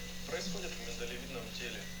происходит в миндалевидном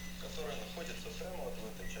теле, которое находится прямо вот в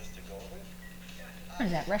этой части головы. What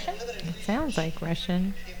is that, Russian? It sounds like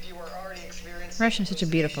Russian. If you are already experiencing Russian is such a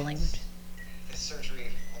beautiful language. this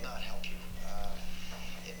surgery will not help you.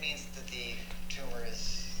 It means that the tumor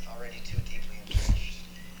is already too deeply entrenched.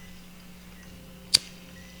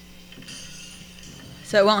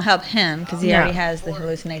 So it won't help him because he No. already has the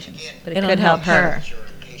hallucinations. But it It'll could help her. Your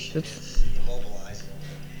patient Oops. is immobilized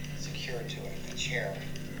and secured to a chair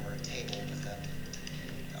or a table with a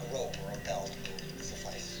rope or a belt will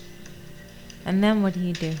suffice. And then what do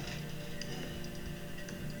you do?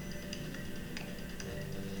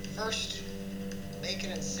 First, make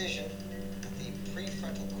an incision at the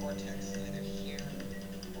prefrontal cortex, either here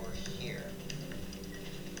or here.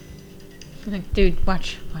 Dude,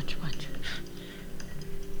 watch.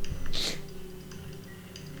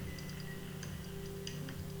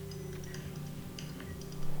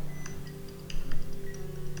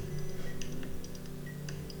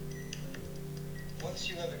 Once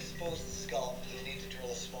you have exposed the scalp, you'll need to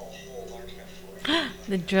drill a small hole large enough for it.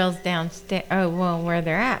 The drill's downstairs. Oh, well, where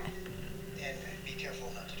they're at. And be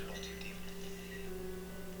careful not to drill too deep.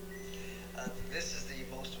 This is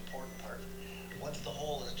the most important part. Once the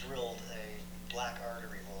hole is drilled, a black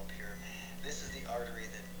artery will appear. This is the artery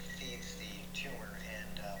that feeds the tumor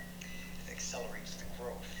and accelerates the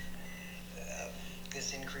growth.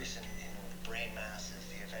 This increase in brain mass is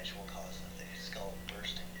the eventual cause of the skull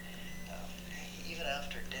bursting. Even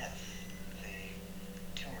after death,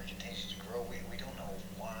 the tumor continues to grow. We don't know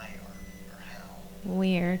why or how.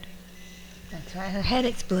 Weird. That's why her head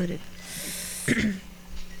exploded.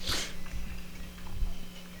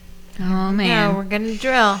 Oh, man. No, we're going to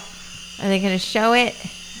drill. Are they going to show it?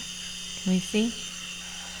 Can we see?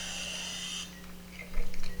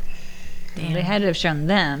 Well, they had to have shown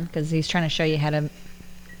them because he's trying to show you how to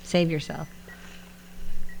save yourself.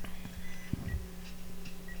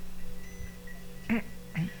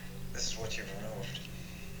 This is what you've removed.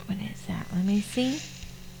 What is that? Let me see.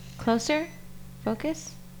 Closer?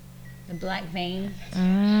 Focus? The black vein.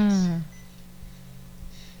 Mm,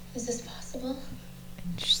 Is this possible?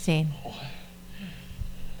 interesting. What?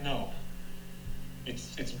 No.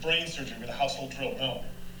 It's brain surgery with a household drill. No.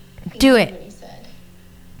 Do What it. he said.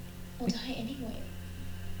 We'll die anyway.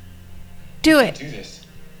 Do Do it. this.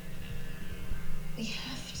 We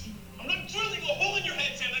have to. I'm not drilling a hole in your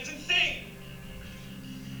head, Sam. That's insane.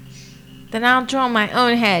 Then I'll draw my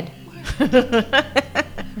own head.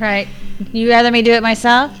 Right. You rather me do it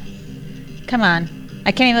myself? Come on.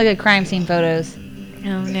 I can't even look at crime scene photos.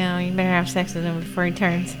 Oh no, you better have sex with him before he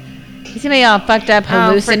turns. He's gonna be all fucked up,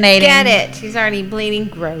 hallucinating. Oh, forget it. He's already bleeding.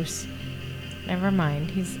 Gross. Never mind.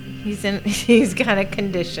 He's got a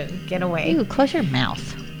condition. Get away. Ew, close your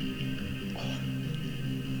mouth.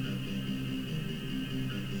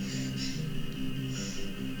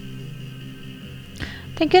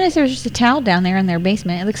 Thank goodness there was just a towel down there in their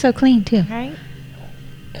basement. It looks so clean too. Right?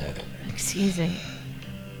 Excuse me.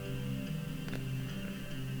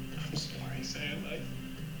 I'm sorry, Sam.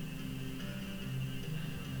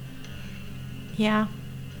 Yeah.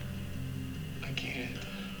 I can't.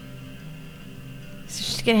 So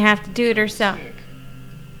she's gonna have to do it herself. Sick.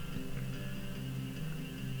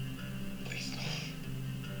 Please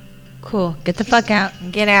don't. Cool. Get the fuck out.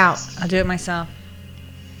 Get out. I'll do it myself.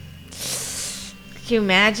 Can you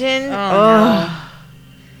imagine? Oh,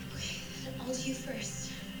 I'll do you first.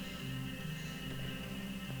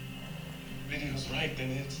 Video's right,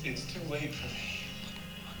 then it's too late for me.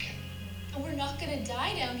 Okay. We're not gonna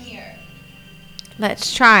die down here.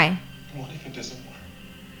 Let's try. What if it doesn't work?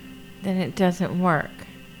 Then it doesn't work.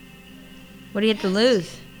 What do you have to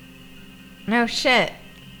lose? No shit.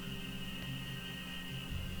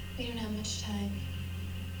 We don't have much time.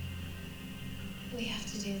 We have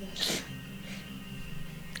to do this.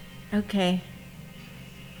 Okay.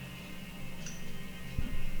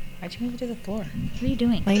 Why'd you move it to the floor? What are you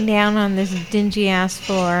doing? Laying down on this dingy ass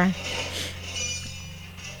floor.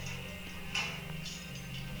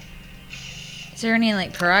 Is there any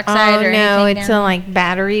like peroxide or anything? Oh no, it's down? a like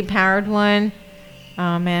battery powered one.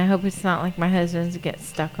 Oh man, I hope it's not like my husband's gets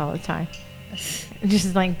stuck all the time. It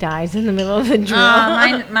just like dies in the middle of the drill.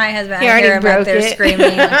 My husband, He I already hear him broke out there it.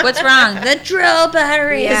 screaming, like, what's wrong? The drill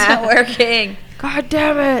battery isn't working. God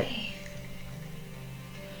damn it.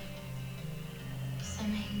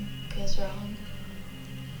 Something goes wrong.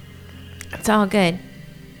 It's all good.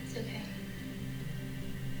 It's okay.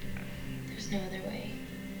 There's no other way.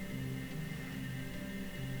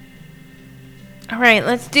 All right,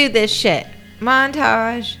 let's do this shit.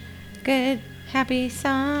 Montage. Good, happy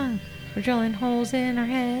song. We're drilling holes in our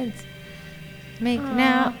heads. Making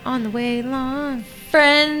out on the way along.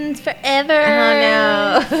 Friends forever. Oh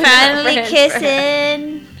no. Finally Friends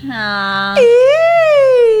kissing. Aww.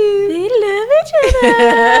 They love each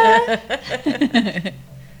other.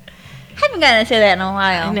 Haven't gotten to say that in a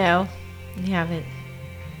while. No, you haven't.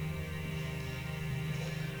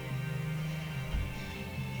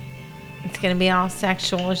 It's gonna be all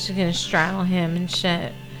sexual. She's gonna straddle him and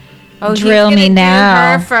shit. Oh, Drill he's me gonna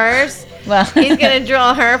now. do her first. Well, he's gonna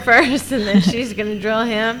drill her first, and then she's gonna drill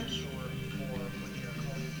him.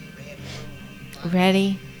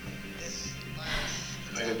 Ready?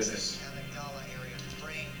 Right into this.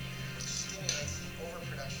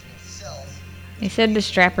 He said to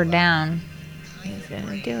strap her down. He's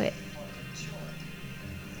gonna do it.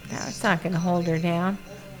 No, it's not gonna hold her down.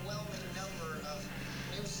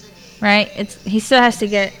 Right? He still has to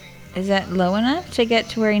get. Is that low enough to get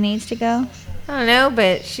to where he needs to go? I don't know,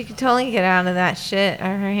 but she could totally get out of that shit.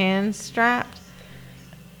 Are her hands strapped?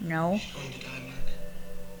 No.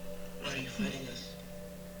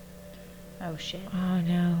 Oh shit. Oh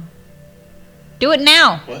no. Do it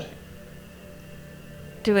now. What?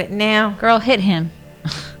 Do it now. Girl, hit him.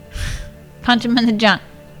 Punch him in the junk.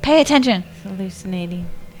 Pay attention. Hallucinating.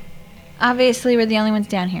 Obviously, we're the only ones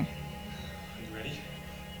down here. You ready?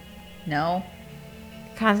 No.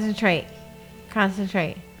 Concentrate.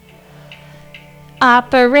 Concentrate.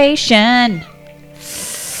 Operation.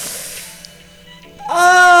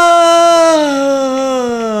 Oh!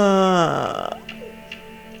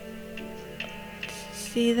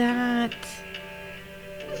 See that?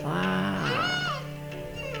 Wow.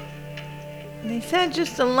 They said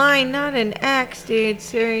just a line, not an X, dude.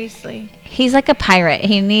 Seriously. He's like a pirate.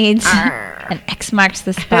 He needs an X marks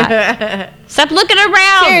the spot. Stop looking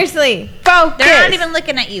around. Seriously. Focus. They're not even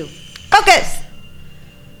looking at you. Focus.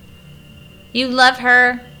 You love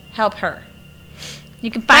her. Help her.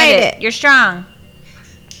 You can fight it. You're strong.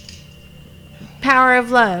 Power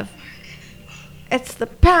of love. It's the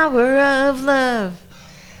power of love.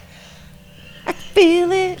 I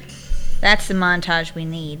feel it. That's the montage we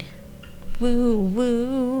need. Woo,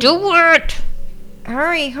 woo. Do it.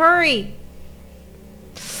 Hurry, hurry.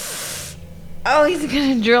 Oh, he's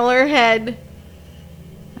going to drill her head.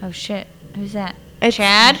 Oh, shit. Who's that? It's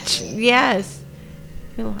Chad? Yes.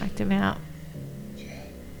 Who locked him out?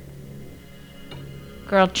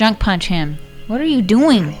 Girl, junk punch him. What are you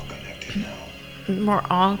doing? We're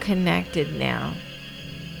all connected now.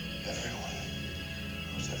 Everyone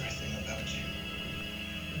knows everything about you.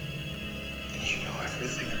 And you know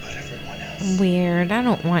everything about everyone else. Weird. I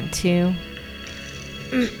don't want to.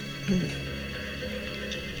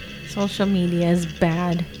 Social media is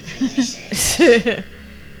bad. We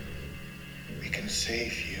can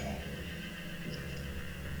save you.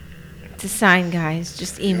 It's a sign, guys.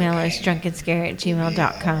 Just email us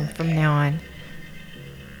drunkenscare@gmail.com from now on.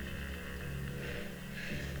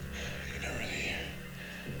 You're never here.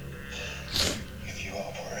 If you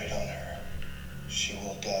operate on her, she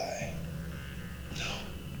will die.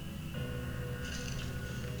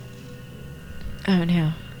 Oh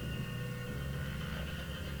no.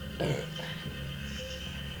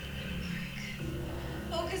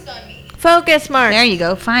 Focus on me. Focus, Mark. There you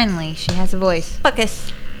go. Finally, she has a voice.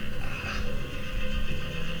 Focus.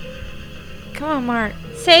 Come on, Mark.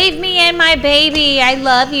 Save me and my baby. I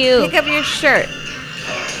love you. Pick up your shirt.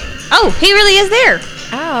 Oh, he really is there.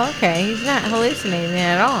 Oh, okay. He's not hallucinating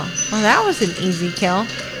at all. Well, that was an easy kill.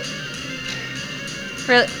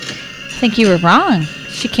 Really? I think you were wrong.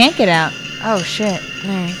 She can't get out. Oh, shit.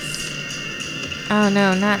 Nice. Oh,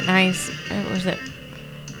 no, not nice. It was it.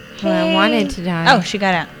 Well, I wanted to die. Oh, she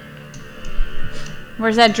got out.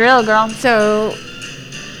 Where's that drill, girl? So,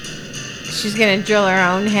 she's going to drill her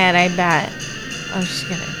own head, I bet. Oh, she's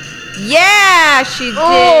going to. Yeah, she did.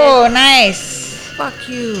 Oh, nice. Fuck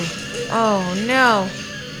you. Oh, no.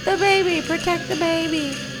 The baby. Protect the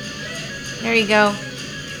baby. There you go.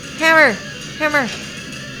 Hammer. Hammer.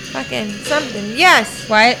 Fucking something. Yes.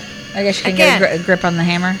 What? I guess you can get a grip on the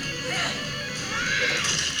hammer.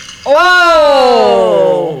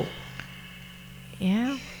 Oh!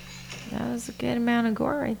 Yeah. That was a good amount of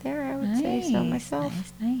gore right there. I would say so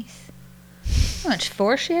myself. Nice. How much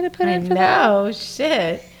force she had to put in for that? No,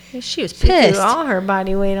 shit. She was She pissed. threw all her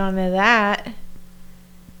body weight onto that.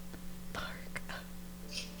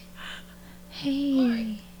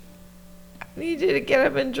 Hey. I need you to get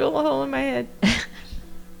up and drill a hole in my head.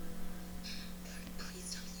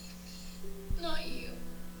 Not you.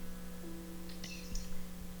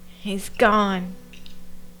 He's gone.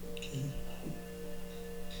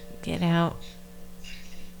 Get out.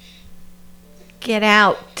 Get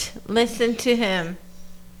out. Listen to him.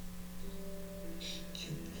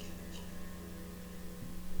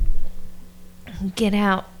 Get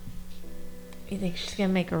out. You think she's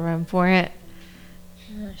gonna make a run for it?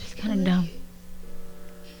 She's kind of dumb.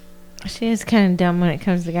 She is kind of dumb when it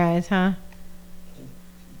comes to guys, huh?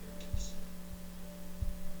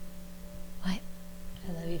 What?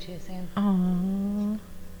 I love you too, Sam. Aww.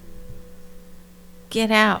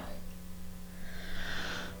 Get out.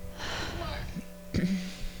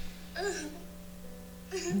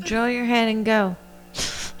 Drill your head and go.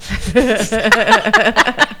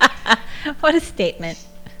 What a statement.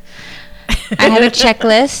 I have a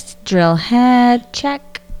checklist. Drill head,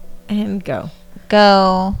 check. And go.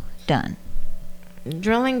 Go. Done.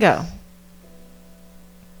 Drill and go.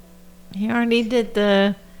 He already did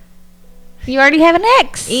the... You already have an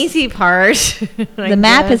X. Easy part. The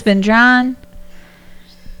map has been drawn.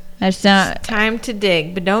 It's time to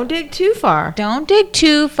dig, but don't dig too far. Don't dig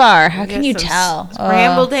too far. How can you tell?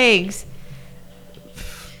 Scrambled eggs.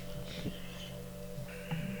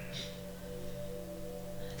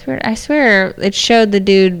 I swear it showed the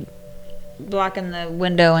dude blocking the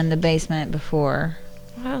window in the basement before.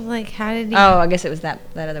 I was like, how did he... Oh, I guess it was that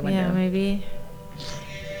other window. Yeah, maybe.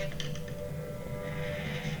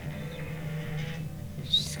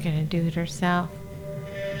 She's gonna do it herself.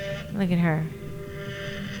 Look at her.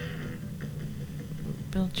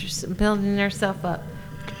 Building herself up.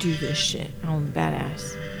 I can do this shit. I'm a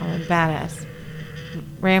badass. I'm a badass.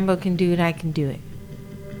 Rambo can do it. I can do it.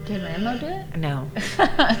 Did Rambo do it? No.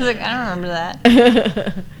 I was like, I don't remember that.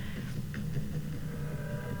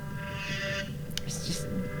 It's just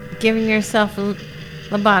giving yourself a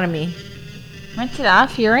lobotomy. Rinse it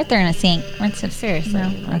off. You're right there in a sink. Rinse it. Seriously. No.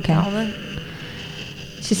 Like Okay.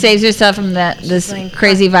 She saves herself from this like,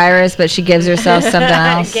 crazy virus, but she gives herself something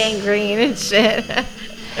else. Gangrene and shit.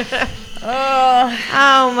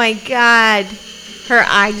 Oh my God. Her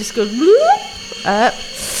eye just goes bloop, up.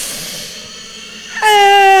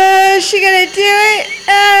 She gonna do it?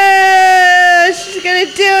 She's gonna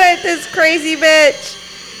do it, this crazy bitch.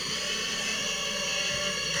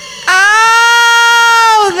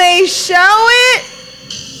 Oh, they show it?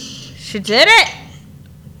 She did it.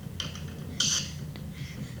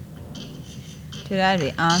 Dude, I'd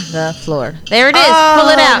be on the floor. There it is. Pull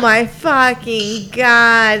it out. Oh my fucking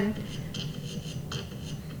God.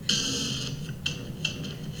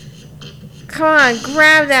 Come on,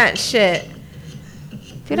 grab that shit.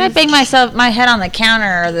 Dude, I bang my head on the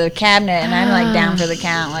counter or the cabinet, and I'm like down for the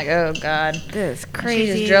count. Like, oh God. This crazy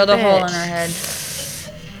She just drilled a hole in bitch. her head.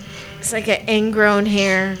 It's like an ingrown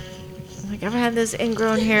hair. Like, I've had this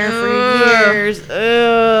ingrown hair for years.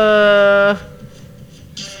 Ugh.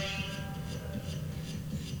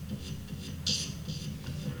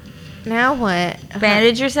 Now what?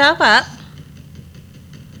 Bandage yourself up.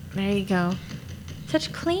 There you go.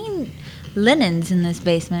 Such clean linens in this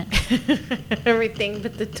basement. Everything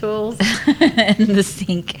but the tools. And the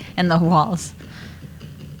sink and the walls.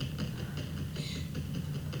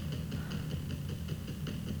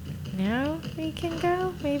 Now we can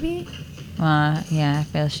go, maybe? Yeah, I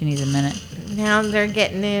feel she needs a minute. Now they're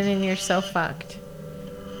getting in and you're so fucked.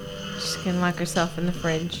 She's gonna lock herself in the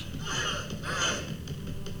fridge.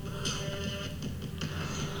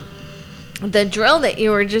 The drill that you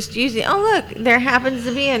were just using. Oh, look. There happens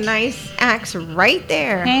to be a nice axe right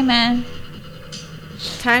there. Hey, man.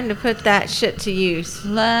 Time to put that shit to use.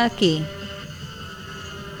 Lucky.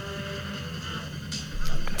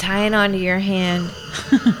 Tie it onto your hand.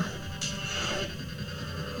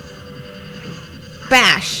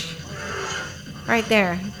 Bash. Right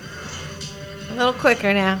there. A little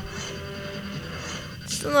quicker now.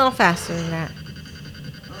 Just a little faster than that.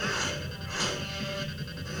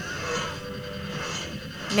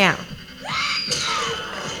 Now.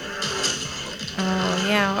 Oh,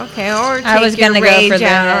 yeah, okay. Or take I was your gonna go rage for the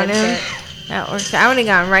out on head, him. That works. I would have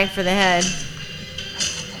gone right for the head.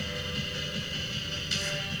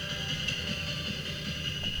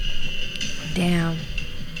 Damn.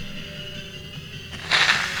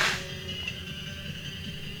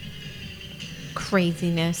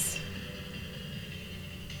 craziness.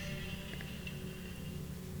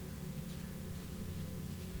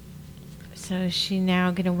 So is she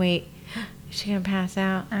now gonna wait? Is she gonna pass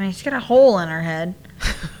out? I mean, she's got a hole in her head.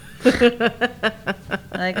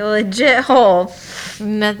 Like a legit hole.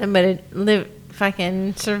 Nothing but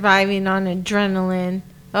fucking surviving on adrenaline.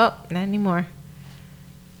 Oh, not anymore.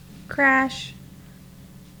 Crash.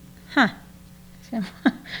 Huh.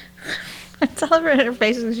 It's all over her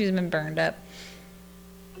face and she's been burned up.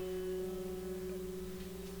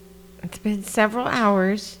 It's been several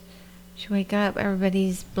hours. She wake up,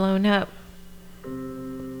 everybody's blown up.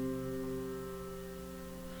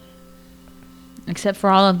 Except for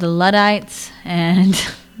all of the Luddites and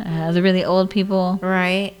the really old people.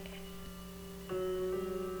 Right.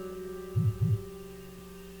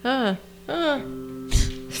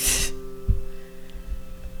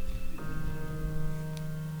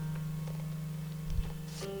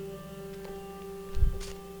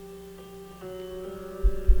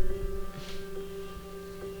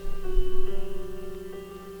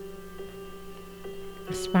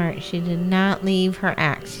 Smart. She did not leave her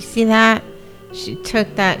axe. You see that? She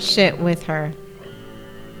took that shit with her.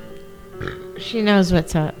 She knows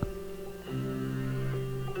what's up.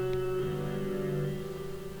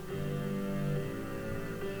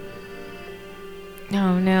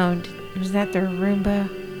 Oh no, was that their Roomba?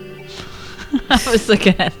 I was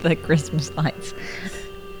looking at the Christmas lights.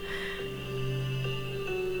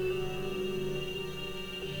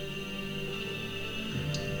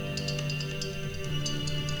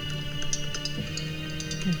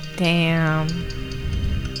 Damn.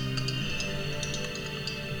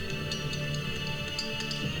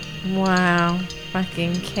 Wow.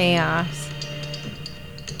 Fucking chaos.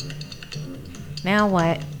 Now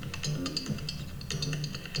what?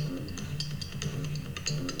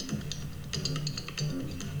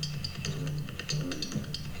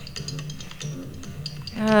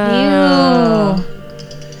 Oh.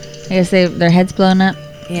 I guess their heads blown up.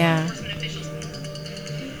 Yeah.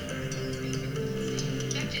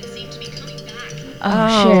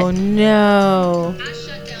 Oh, shit. No.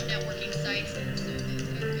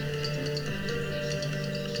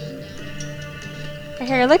 Her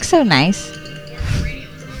hair looks so nice.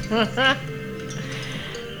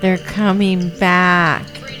 They're coming back.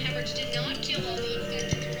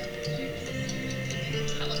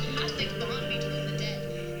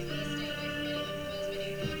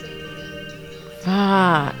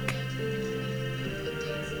 Fuck.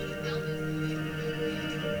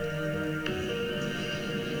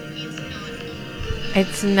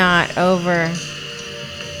 It's not over.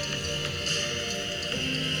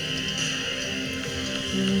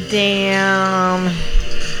 Damn.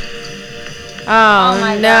 Oh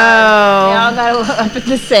my no. God. They all got up at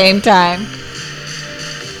the same time.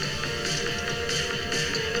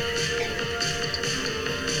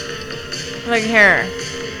 Look at her.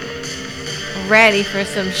 Ready for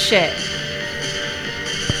some shit.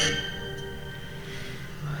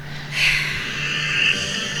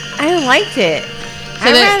 I liked it.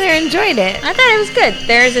 I rather enjoyed it. I thought it was good.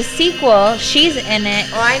 There's a sequel. She's in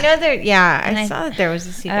it. Well, I know there. Yeah, I saw that there was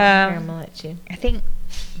a sequel. Here, I'm gonna let you. I think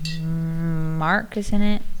Mark is in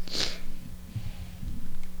it.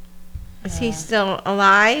 Is he still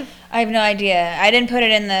alive? I have no idea. I didn't put it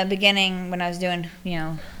in the beginning when I was doing,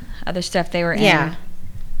 other stuff they were in. Yeah.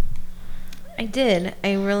 I did.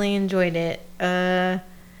 I really enjoyed it. I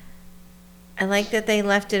like that they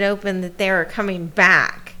left it open that they were coming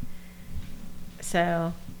back.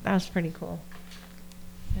 So that was pretty cool.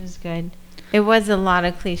 It was good. It was a lot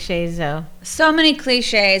of cliches though. So many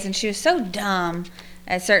cliches, and she was so dumb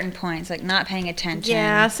at certain points, like not paying attention.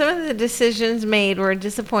 Yeah, some of the decisions made were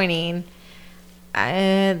disappointing.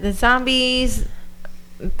 The zombies,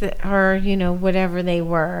 or whatever they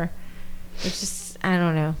were, it's just I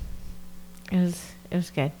don't know. It was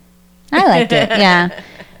good. I liked it. Yeah,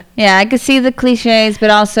 yeah. I could see the cliches, but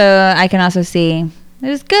also I can also see. It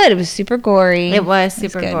was good. It was super gory. It was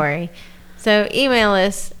super gory. So email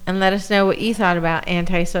us and let us know what you thought about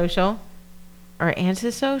Antisocial or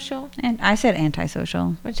Antisocial. And I said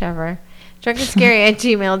Antisocial. Whichever.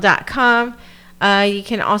 drunkandscary@gmail.com. You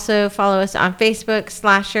can also follow us on Facebook,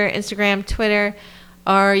 Slasher, Instagram, Twitter,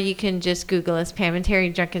 or you can just Google us, Pam and Terry,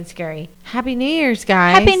 Drunk and Scary. Happy New Year's,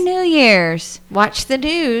 guys. Happy New Year's. Watch the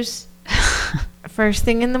news. First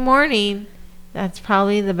thing in the morning. That's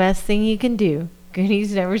probably the best thing you can do.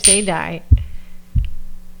 Goonies never say die.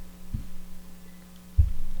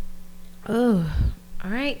 Oh,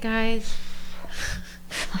 all right, guys.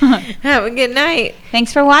 Have a good night.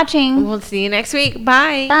 Thanks for watching. We'll see you next week.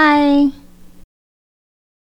 Bye. Bye.